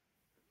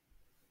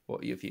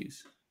 What are your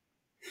views?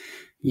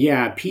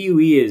 Yeah,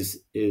 PUE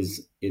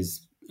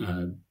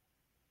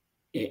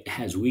it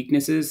has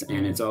weaknesses,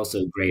 and it's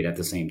also great at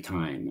the same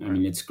time. I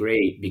mean, it's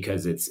great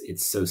because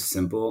it's so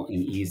simple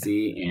and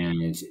easy,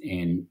 and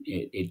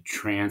it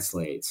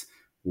translates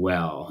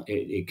well.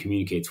 It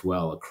communicates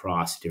well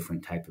across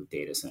different type of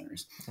data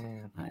centers.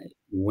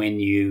 When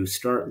you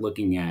start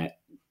looking at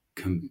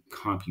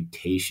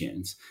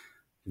computations,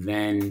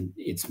 then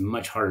it's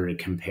much harder to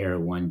compare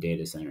one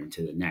data center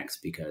to the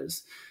next,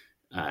 because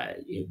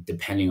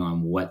depending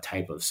on what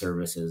type of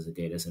services the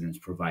data center is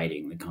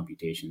providing, the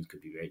computations could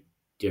be very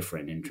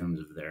different in terms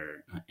of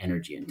their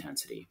energy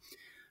intensity.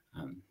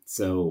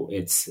 So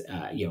it's,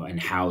 and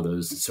how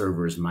those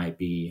servers might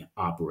be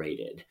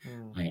operated,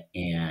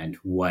 and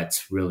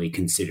what's really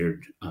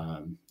considered,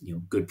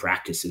 good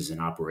practices in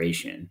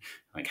operation,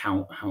 like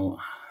how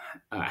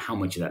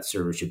much of that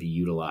server should be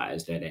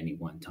utilized at any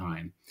one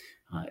time,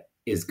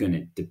 is going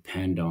to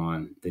depend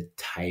on the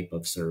type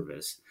of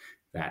service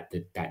that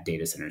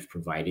data center is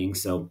providing.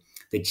 So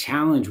the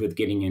challenge with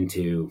getting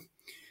into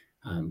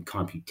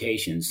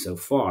computations so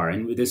far,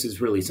 and this is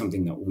really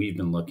something that we've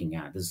been looking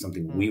at, this is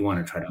something we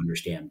want to try to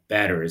understand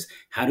better, is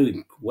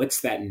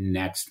what's that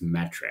next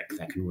metric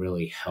that can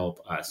really help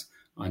us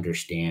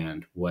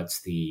understand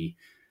what's the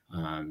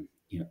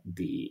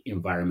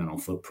environmental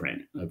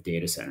footprint of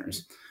data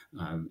centers,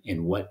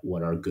 and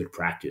what are good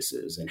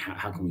practices, and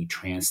how can we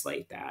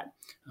translate that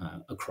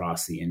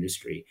across the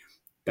industry.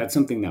 That's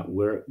something that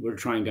we're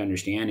trying to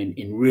understand,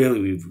 and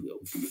really we've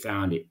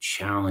found it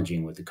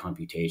challenging with the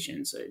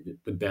computations.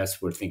 The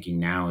best we're thinking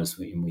now is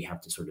we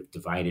have to sort of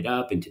divide it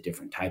up into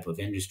different type of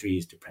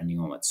industries depending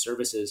on what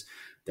services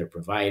they're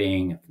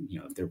providing.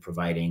 If they're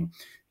providing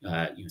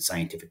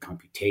scientific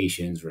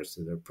computations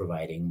versus they're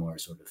providing more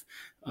sort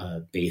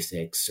of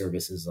basic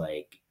services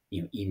like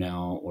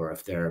email, or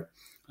if they're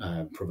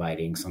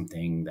providing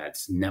something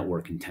that's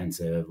network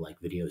intensive like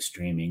video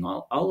streaming.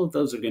 All of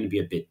those are going to be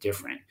a bit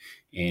different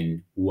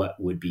in what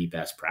would be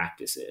best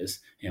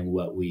practices and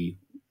what we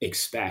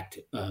expect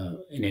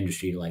an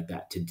industry like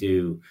that to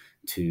do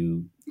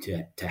to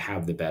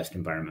have the best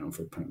environmental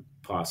footprint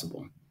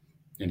possible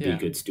and be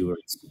good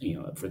stewards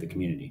for the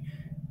community.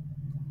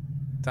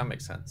 That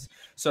makes sense.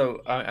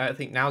 So I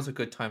think now's a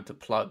good time to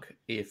plug,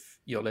 if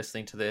you're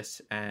listening to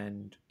this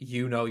and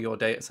your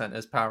data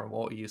center's power and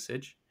water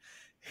usage.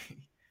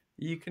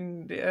 You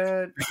can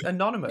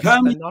anonymous.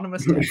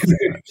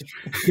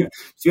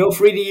 Feel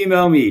free to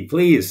email me,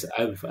 please.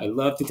 I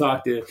love to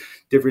talk to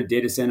different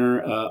data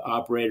center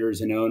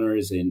operators and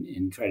owners,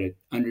 and try to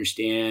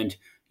understand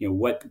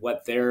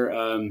what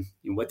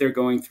they're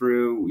going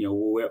through,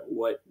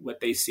 what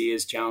they see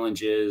as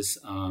challenges,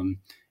 and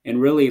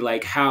really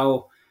like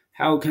how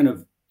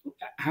can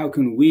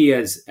we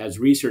as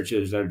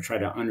researchers try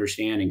to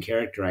understand and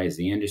characterize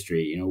the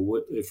industry?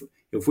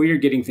 If we are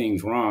getting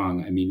things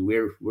wrong, I mean,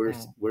 we're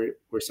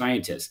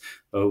scientists.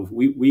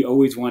 We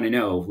always want to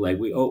know, like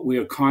we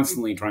are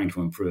constantly trying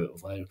to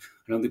improve. I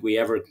don't think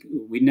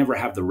we never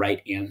have the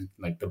right and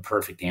like the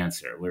perfect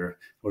answer. We're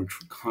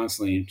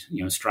constantly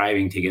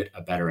striving to get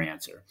a better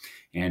answer,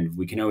 and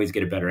we can always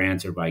get a better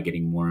answer by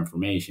getting more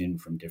information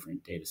from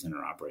different data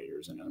center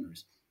operators and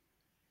owners.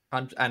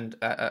 And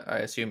I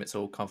assume it's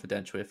all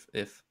confidential.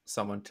 If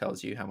someone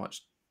tells you how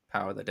much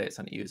power the data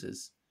center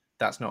uses,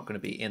 that's not going to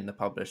be in the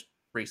published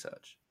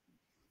research.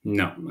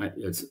 No,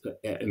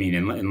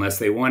 unless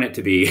they want it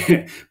to be.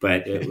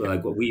 But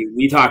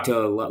we talk to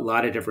a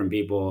lot of different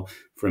people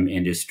from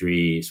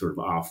industry, sort of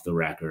off the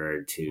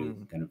record,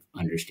 to kind of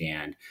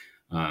understand.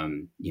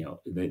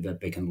 That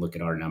they can look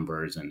at our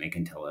numbers and they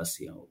can tell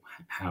us,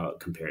 how it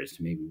compares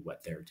to maybe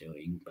what they're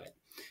doing. But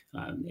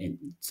and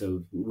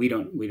so we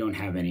don't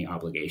have any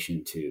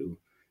obligation to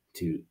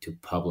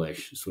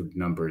publish sort of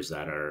numbers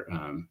that are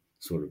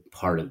sort of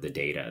part of the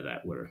data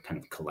that we're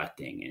kind of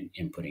collecting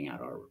and putting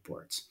out our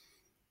reports.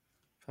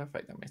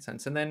 Perfect, that makes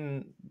sense. And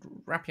then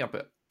wrapping up,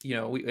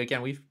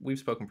 we've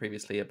spoken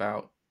previously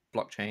about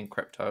blockchain,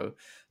 crypto.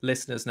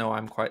 Listeners know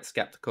I'm quite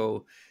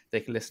skeptical. They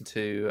can listen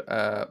to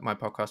my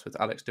podcast with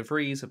Alex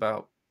DeVries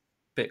about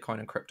Bitcoin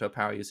and crypto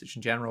power usage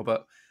in general.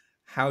 But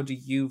how do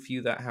you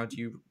view that? How do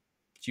you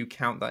you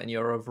count that in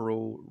your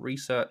overall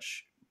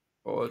research,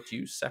 or do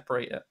you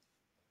separate it?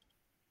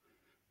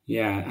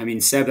 Yeah, I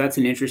mean, Seb, that's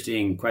an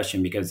interesting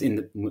question, because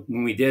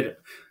when we did,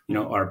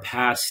 our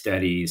past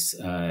studies,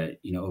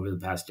 over the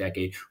past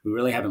decade, we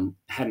really hadn't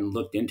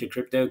looked into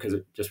crypto because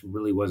it just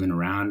really wasn't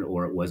around,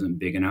 or it wasn't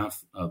big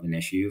enough of an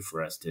issue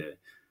for us to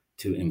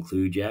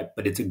include yet.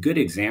 But it's a good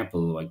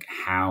example of like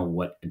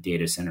what a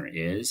data center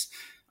is,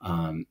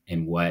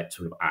 and what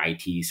sort of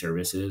IT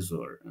services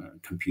or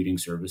computing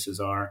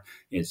services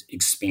is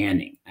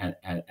expanding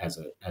as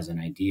an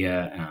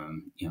idea,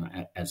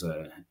 as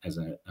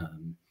a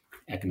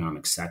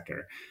economic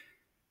sector.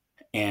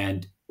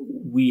 And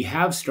we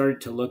have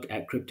started to look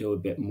at crypto a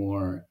bit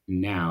more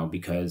now,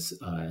 because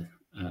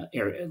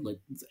like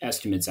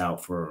estimates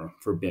out for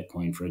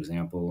Bitcoin, for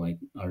example, like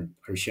are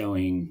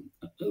showing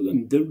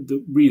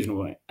the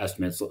reasonable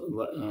estimates,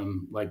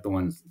 like the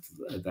ones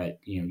that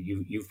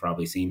you've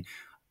probably seen,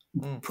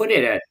 put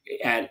it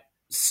at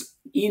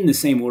in the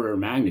same order of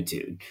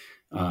magnitude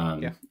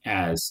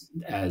as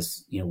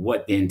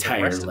what the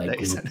entire like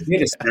data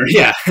center.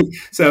 Yeah.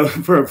 So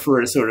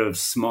for a sort of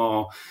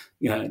small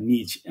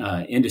niche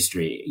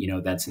industry,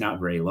 that's not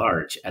very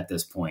large at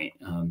this point,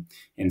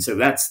 and so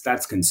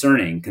that's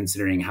concerning,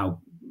 considering how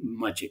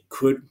much it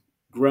could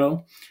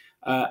grow.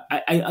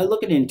 I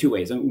look at it in two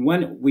ways.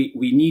 One, we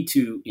need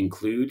to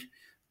include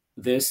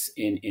this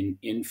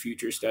in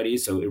future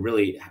studies. So it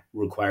really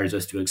requires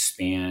us to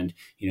expand,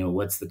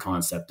 what's the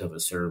concept of a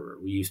server.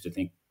 We used to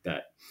think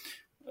that,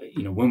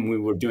 when we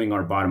were doing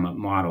our bottom-up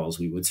models,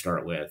 we would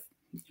start with,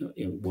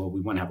 we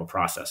want to have a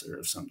processor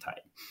of some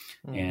type.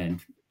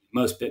 And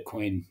most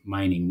Bitcoin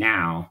mining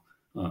now,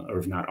 or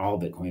if not all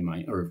Bitcoin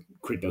mining or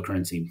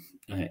cryptocurrency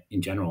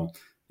in general,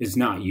 is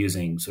not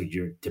using sort of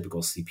your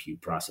typical CPU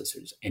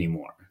processors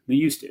anymore. They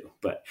used to,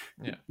 but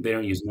they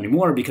don't use them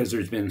anymore because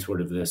there's been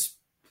sort of this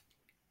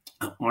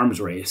arms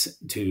race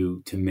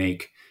to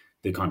make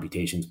the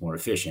computations more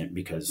efficient,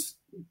 because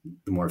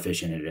the more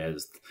efficient it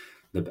is,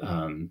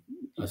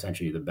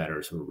 essentially the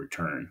better sort of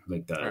return.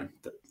 Like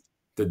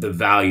the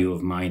value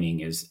of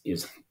mining is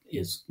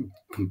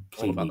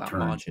completely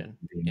turned to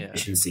the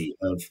efficiency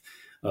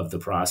of the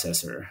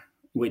processor,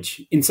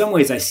 which in some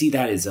ways I see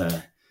that as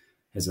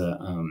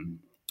I'm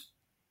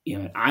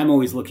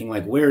always looking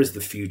like, where's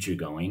the future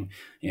going,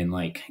 and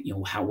like,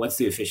 what's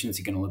the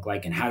efficiency going to look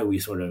like, and how do we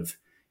sort of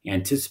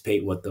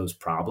anticipate what those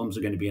problems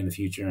are going to be in the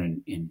future,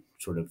 and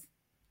sort of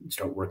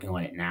start working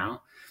on it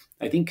now.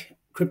 I think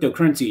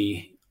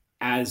cryptocurrency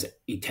as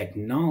a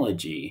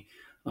technology,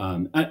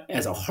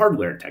 as a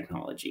hardware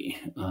technology,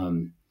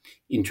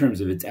 in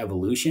terms of its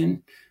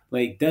evolution,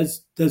 like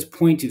does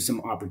point to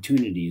some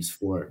opportunities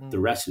for the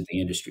rest of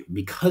the industry,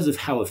 because of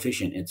how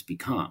efficient it's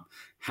become,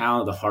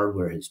 how the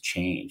hardware has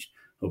changed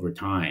over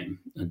time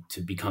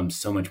to become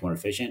so much more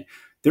efficient.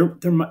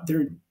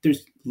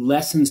 There's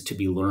lessons to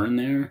be learned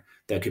there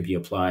that could be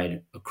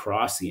applied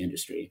across the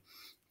industry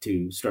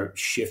to start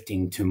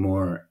shifting to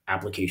more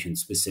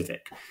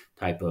application-specific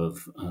type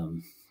of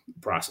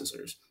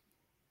processors.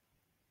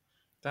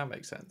 That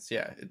makes sense.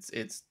 Yeah,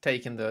 it's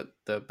taking the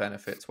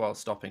benefits while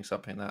stopping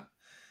something that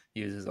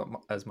uses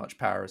as much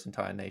power as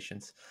entire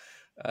nations.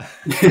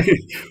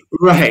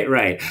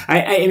 Right.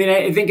 I mean,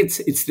 I think it's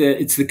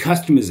the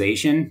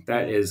customization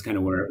that is kind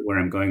of where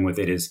I'm going with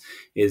it.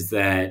 Is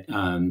that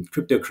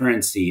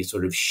cryptocurrency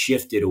sort of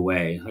shifted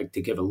away. Like,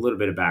 to give a little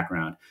bit of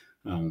background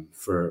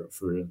for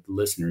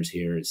listeners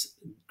here, is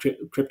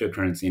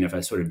cryptocurrency, and if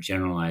I sort of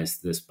generalize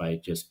this by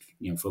just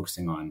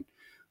focusing on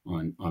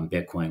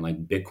Bitcoin,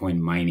 like Bitcoin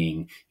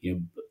mining,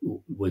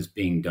 was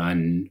being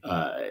done,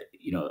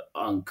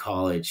 on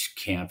college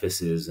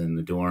campuses and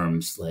the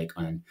dorms, like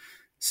on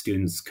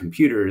students'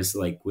 computers,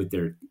 like with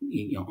their,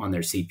 on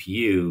their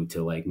CPU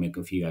to like make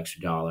a few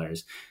extra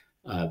dollars.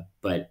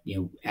 But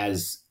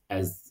as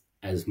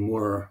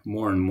more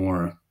and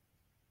more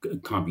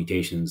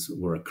computations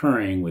were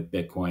occurring with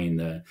Bitcoin,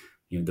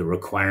 the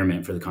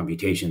requirement for the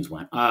computations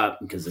went up,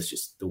 because it's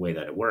just the way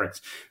that it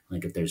works.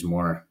 Like, if there's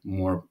more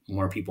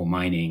people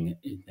mining,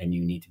 then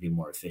you need to be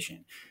more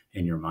efficient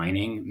in your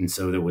mining. And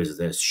so there was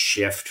this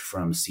shift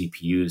from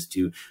CPUs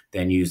to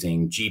then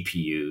using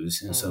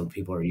GPUs. And so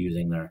people are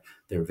using their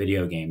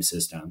video game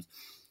systems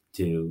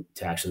to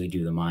actually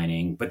do the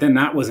mining. But then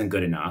that wasn't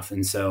good enough.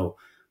 And so,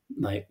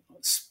 like,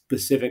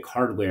 specific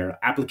hardware,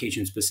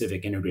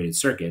 application-specific integrated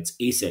circuits,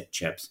 ASIC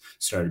chips,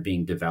 started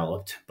being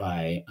developed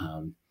by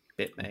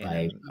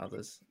Bitmain and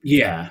others.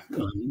 Yeah,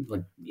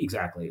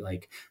 exactly.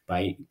 Like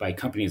by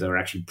companies that are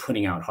actually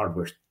putting out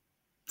hardware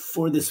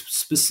for this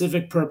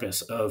specific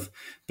purpose of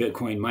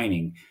Bitcoin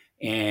mining,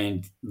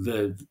 and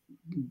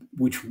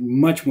which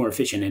much more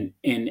efficient.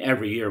 And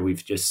every year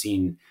we've just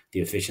seen the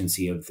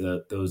efficiency of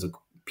those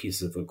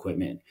pieces of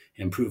equipment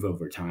improve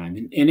over time.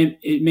 And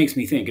it makes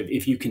me think,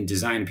 if you can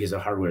design a piece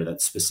of hardware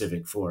that's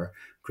specific for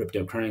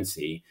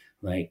cryptocurrency,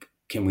 like,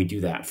 can we do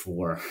that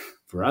for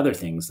other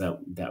things that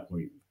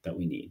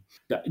we need?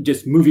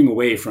 Just moving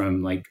away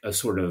from like a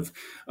sort of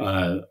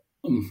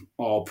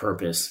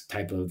all-purpose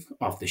type of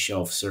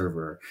off-the-shelf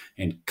server,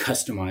 and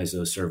customize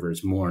those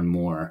servers more and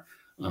more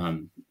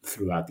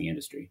throughout the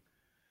industry.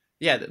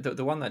 Yeah,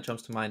 the one that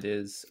jumps to mind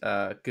is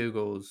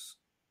Google's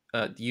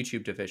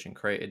YouTube division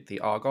created the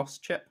Argos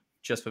chip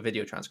just for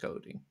video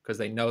transcoding, because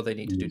they know they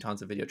need to do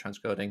tons of video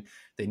transcoding.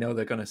 They know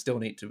they're going to still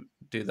need to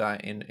do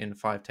that in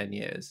 5-10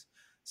 years.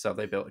 So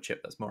they built a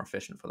chip that's more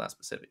efficient for that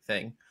specific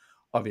thing.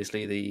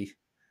 Obviously, the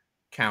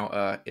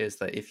counter is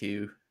that if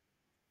you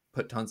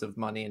put tons of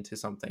money into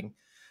something,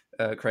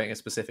 creating a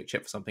specific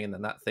chip for something, and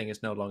then that thing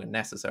is no longer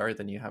necessary,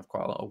 then you have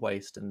quite a lot of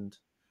waste and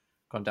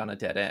gone down a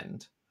dead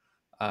end.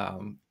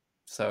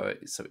 So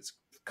it's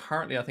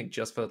currently, I think,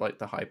 just for like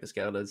the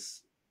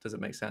hyperscalers, does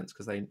it make sense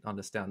because they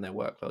understand their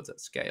workloads at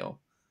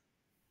scale.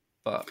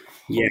 But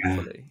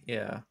hopefully,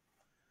 yeah.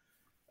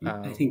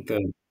 I think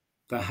the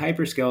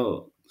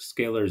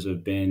hyperscalers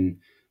have been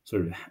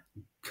sort of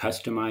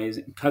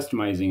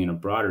customizing in a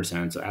broader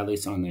sense, at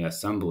least on the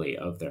assembly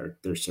of their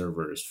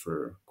servers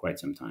for quite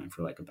some time,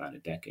 for like about a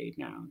decade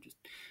now, just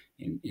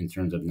in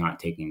terms of not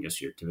taking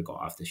just your typical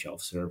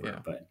off-the-shelf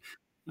server, but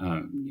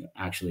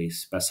actually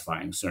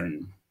specifying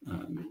certain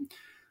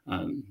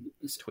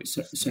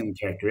certain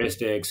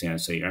characteristics.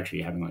 So you're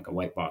actually having like a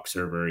white box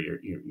server.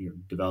 You're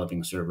developing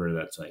a server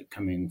that's like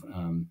coming,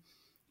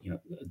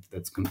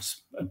 that's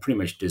pretty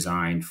much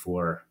designed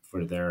for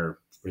their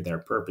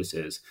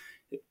purposes.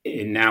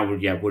 And now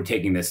we're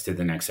taking this to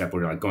the next step.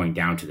 We're like going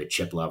down to the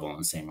chip level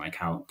and saying like,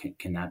 how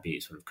can that be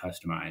sort of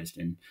customized?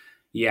 And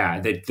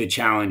the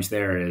challenge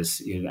there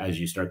is, as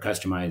you start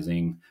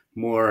customizing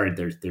more,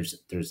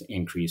 there's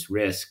increased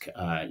risk.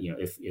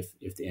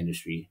 If the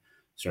industry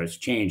starts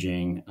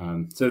changing,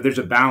 so there's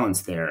a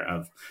balance there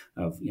of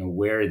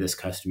where this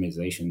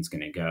customization is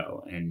going to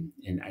go, and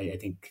I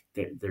think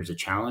that there's a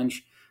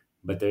challenge,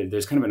 but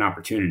there's kind of an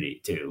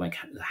opportunity too. Like,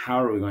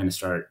 how are we going to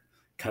start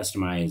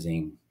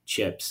customizing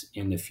chips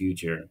in the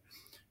future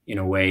in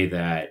a way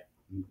that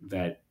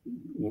they're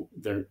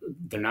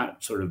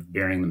not sort of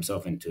burying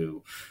themselves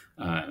into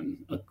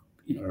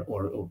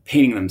or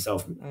painting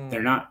themselves.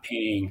 They're not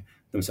painting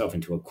themselves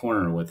into a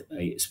corner with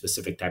a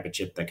specific type of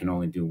chip that can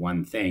only do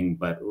one thing,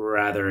 but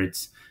rather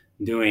it's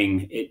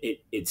doing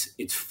it.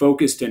 It's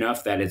focused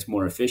enough that it's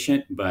more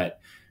efficient,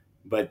 but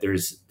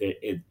it's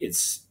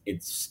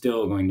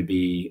still going to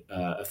be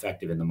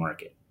effective in the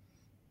market.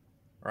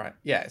 Right.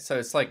 Yeah. So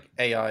it's like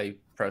AI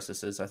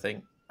processors. I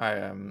think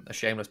a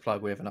shameless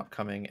plug. We have an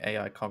upcoming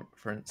AI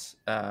conference,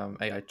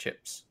 AI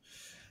chips,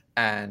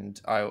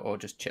 or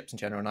just chips in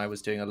general. And I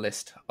was doing a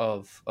list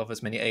of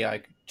as many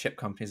AI chip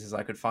companies as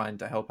I could find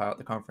to help out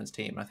the conference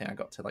team. I think I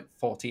got to like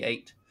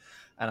 48,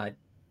 and I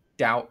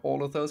doubt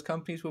all of those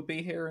companies will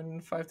be here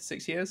in 5 to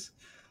 6 years.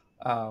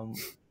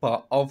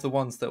 But of the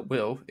ones that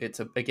will, it's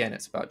about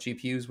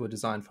GPUs were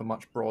designed for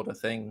much broader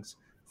things,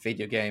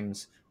 video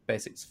games,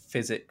 basics,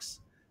 physics.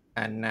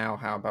 And now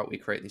how about we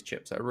create these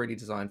chips that are really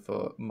designed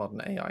for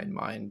modern AI in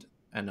mind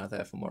and are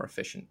therefore more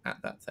efficient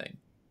at that thing.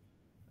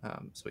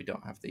 So we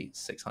don't have the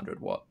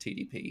 600-watt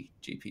TDP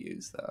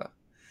GPUs that are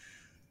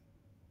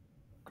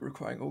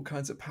requiring all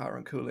kinds of power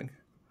and cooling.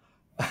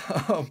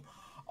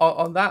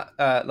 On that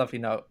lovely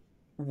note,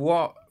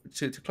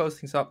 to close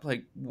things up,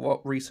 like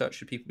what research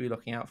should people be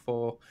looking out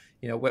for?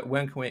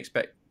 When can we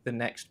expect the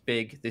next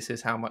big, this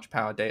is how much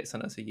power data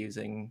centers are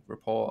using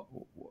report?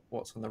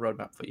 What's on the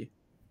roadmap for you?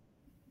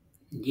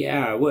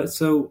 Yeah, well,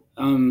 so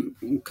a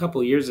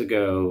couple of years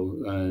ago,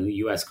 the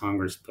U.S.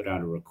 Congress put out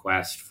a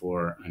request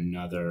for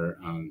another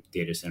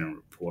data center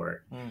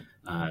report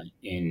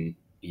in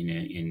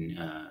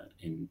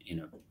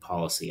a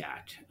policy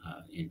act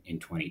in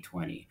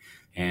 2020,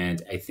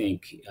 and I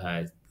think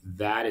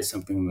that is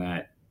something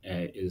that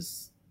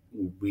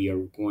we are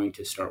going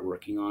to start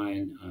working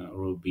on,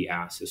 or will be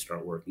asked to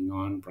start working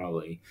on,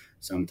 probably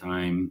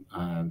sometime.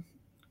 I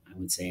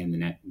would say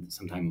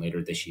sometime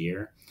later this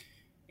year.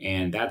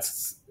 And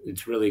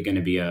it's really going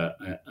to be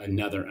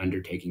another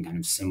undertaking, kind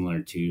of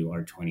similar to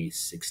our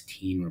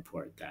 2016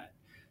 report that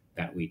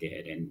we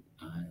did. And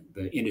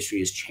the industry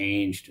has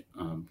changed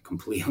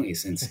completely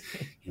since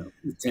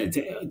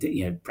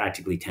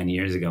practically 10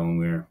 years ago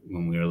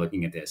when we were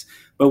looking at this.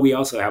 But we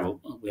also have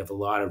a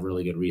lot of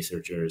really good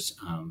researchers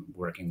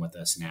working with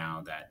us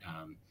now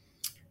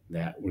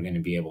that we're going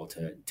to be able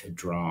to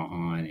draw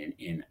on,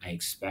 and I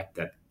expect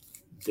that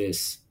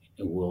this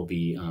will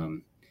be a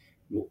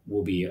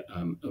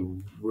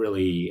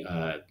really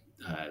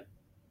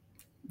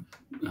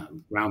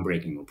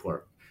groundbreaking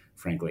report,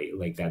 frankly.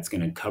 Like, that's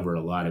going to cover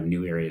a lot of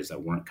new areas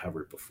that weren't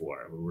covered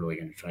before. We're really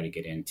going to try to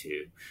get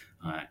into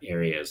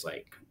areas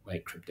like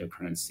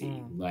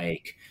cryptocurrency,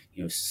 like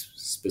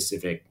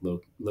specific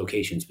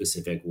location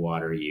specific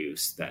water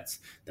use that's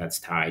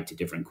tied to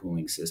different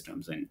cooling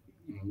systems, and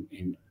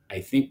I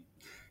think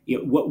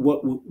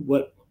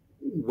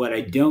what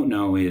I don't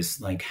know is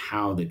like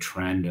how the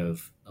trend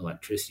of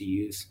electricity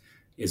use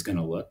is going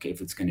to look, if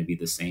it's going to be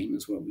the same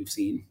as what we've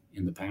seen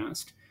in the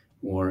past,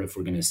 or if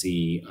we're going to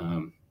see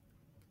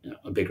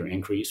a bigger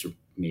increase, or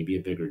maybe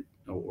a bigger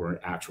or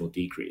actual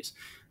decrease.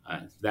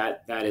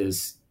 That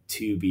is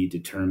to be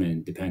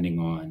determined depending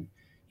on,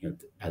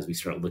 as we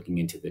start looking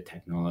into the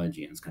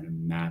technology and kind of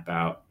map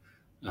out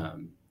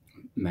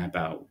map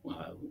out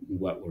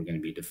what we're going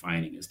to be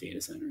defining as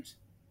data centers.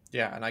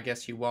 Yeah, and I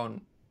guess you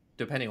won't,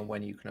 depending on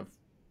when you kind of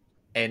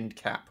end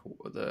cap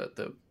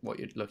the what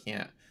you're looking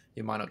at,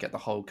 you might not get the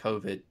whole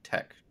COVID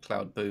tech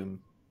cloud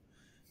boom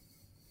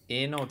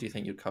in, or do you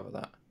think you'd cover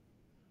that?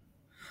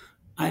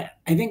 I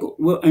think,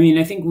 well, I mean,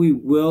 I think we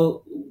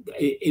will,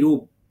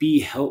 it'll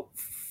be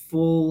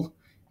helpful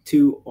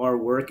to our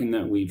work in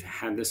that we've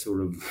had this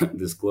sort of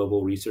this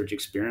global research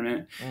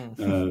experiment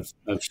of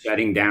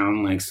shutting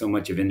down like so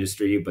much of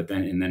industry, but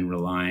then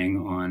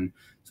relying on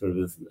sort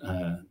of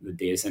the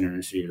data center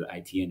industry or the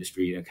IT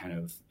industry to kind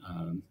of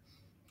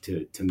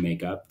to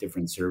make up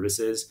different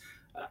services.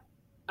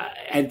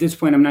 At this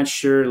point, I'm not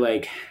sure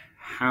like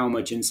how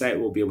much insight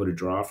we'll be able to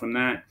draw from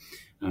that.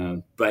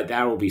 But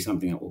that will be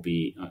something that will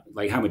be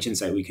like how much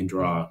insight we can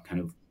draw kind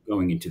of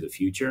going into the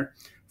future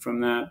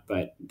from that.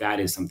 But that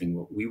is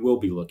something we will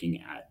be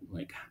looking at,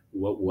 like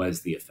what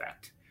was the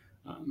effect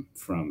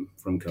from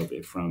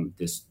COVID, from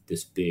this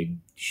big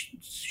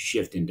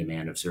shift in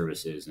demand of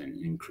services and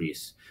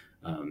increased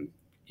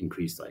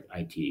like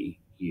IT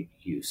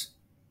use.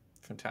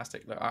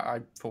 Fantastic. Look,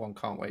 I for one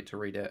can't wait to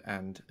read it.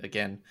 And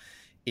again,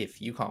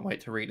 if you can't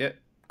wait to read it,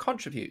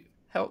 contribute,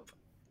 help.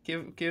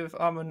 Give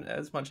Arman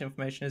as much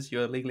information as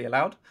you're legally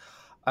allowed.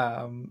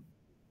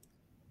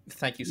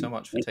 Thank you so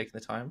much for taking the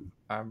time.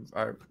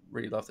 I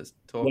really love this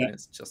talk. Yeah. And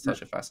it's just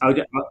such a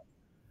fascinating.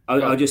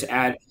 I'll just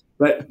add,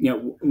 but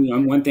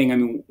one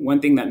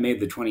thing that made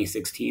the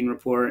 2016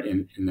 report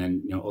and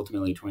then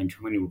ultimately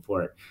 2020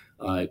 report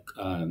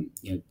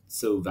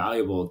so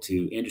valuable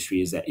to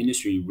industry is that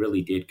industry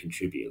really did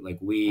contribute. Like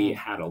we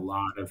had a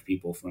lot of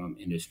people from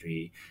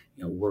industry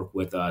work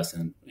with us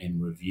and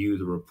review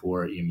the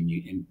report. I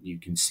mean, you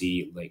can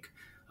see like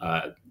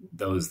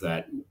those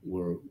that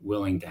were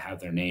willing to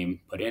have their name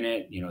put in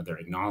it, they're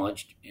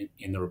acknowledged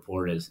in the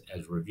report as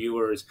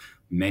reviewers.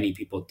 Many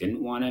people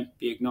didn't want to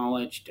be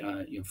acknowledged,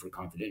 for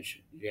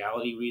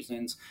confidentiality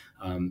reasons,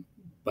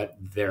 but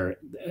they're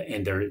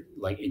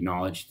like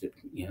acknowledged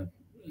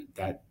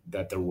that,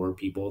 that there were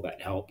people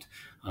that helped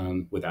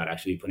without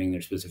actually putting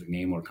their specific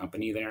name or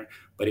company there.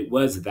 But it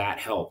was that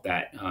help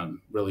that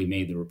really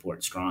made the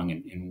report strong,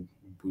 and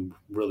we're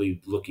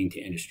really looking to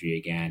industry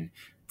again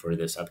for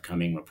this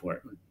upcoming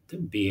report to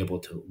be able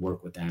to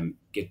work with them,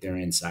 get their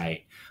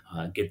insight,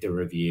 get their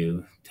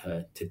review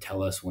to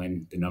tell us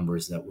when the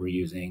numbers that we're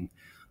using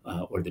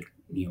or the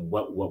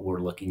what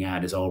we're looking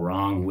at is all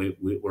wrong.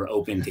 We're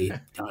open to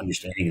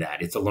understanding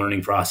that. It's a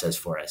learning process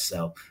for us.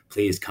 So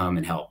please come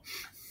and help.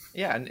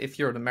 Yeah, and if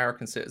you're an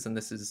American citizen,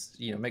 this is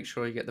make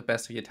sure you get the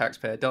best of your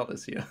taxpayer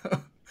dollars.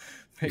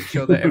 Make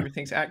sure that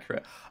everything's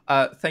accurate.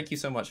 Thank you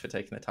so much for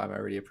taking the time. I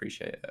really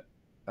appreciate it.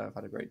 I've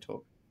had a great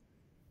talk.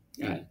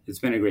 Yeah, it's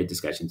been a great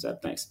discussion,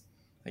 Seb. Thanks.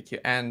 Thank you.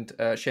 And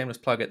shameless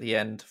plug at the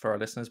end for our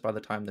listeners by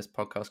the time this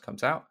podcast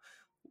comes out.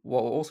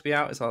 What will also be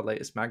out is our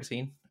latest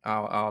magazine,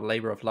 our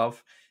Labor of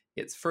Love.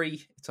 It's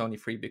free. It's only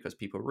free because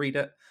people read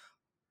it.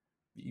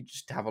 You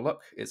just have a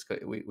look. It's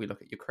good. We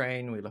look at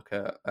Ukraine. We look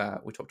at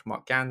we talk to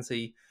Mark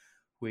Ganzi.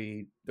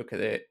 We look at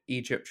the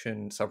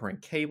Egyptian submarine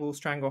cable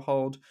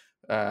stranglehold,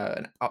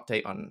 an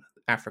update on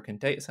African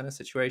data center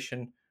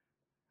situation.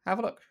 Have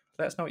a look.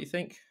 Let us know what you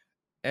think.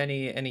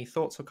 Any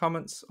thoughts or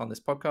comments on this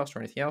podcast or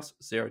anything else,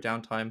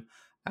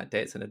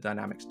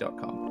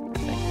 zerodowntime@datacenterdynamics.com.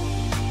 Thank you.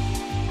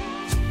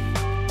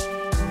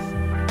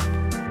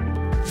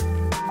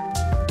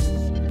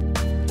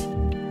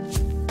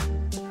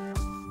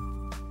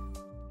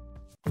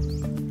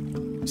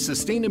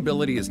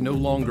 Sustainability is no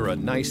longer a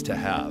nice to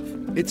have.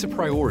 It's a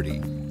priority.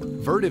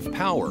 Vertiv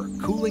Power,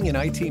 cooling and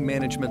IT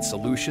management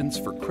solutions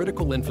for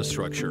critical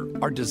infrastructure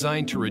are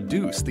designed to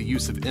reduce the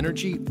use of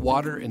energy,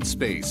 water, and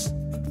space.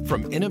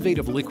 From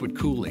innovative liquid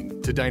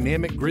cooling to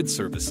dynamic grid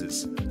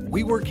services,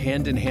 we work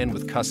hand in hand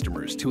with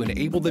customers to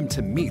enable them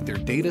to meet their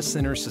data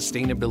center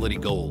sustainability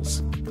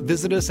goals.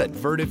 Visit us at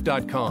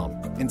vertiv.com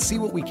and see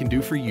what we can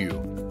do for you.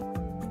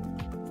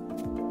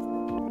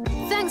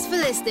 Thanks for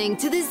listening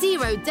to the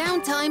Zero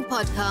Downtime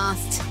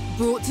podcast,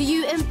 brought to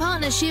you in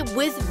partnership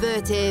with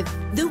Vertiv,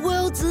 the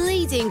world's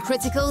leading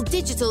critical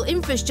digital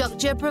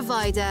infrastructure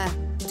provider.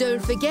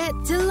 Don't forget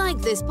to like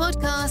this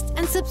podcast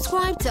and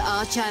subscribe to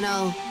our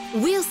channel.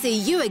 We'll see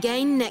you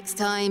again next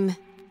time.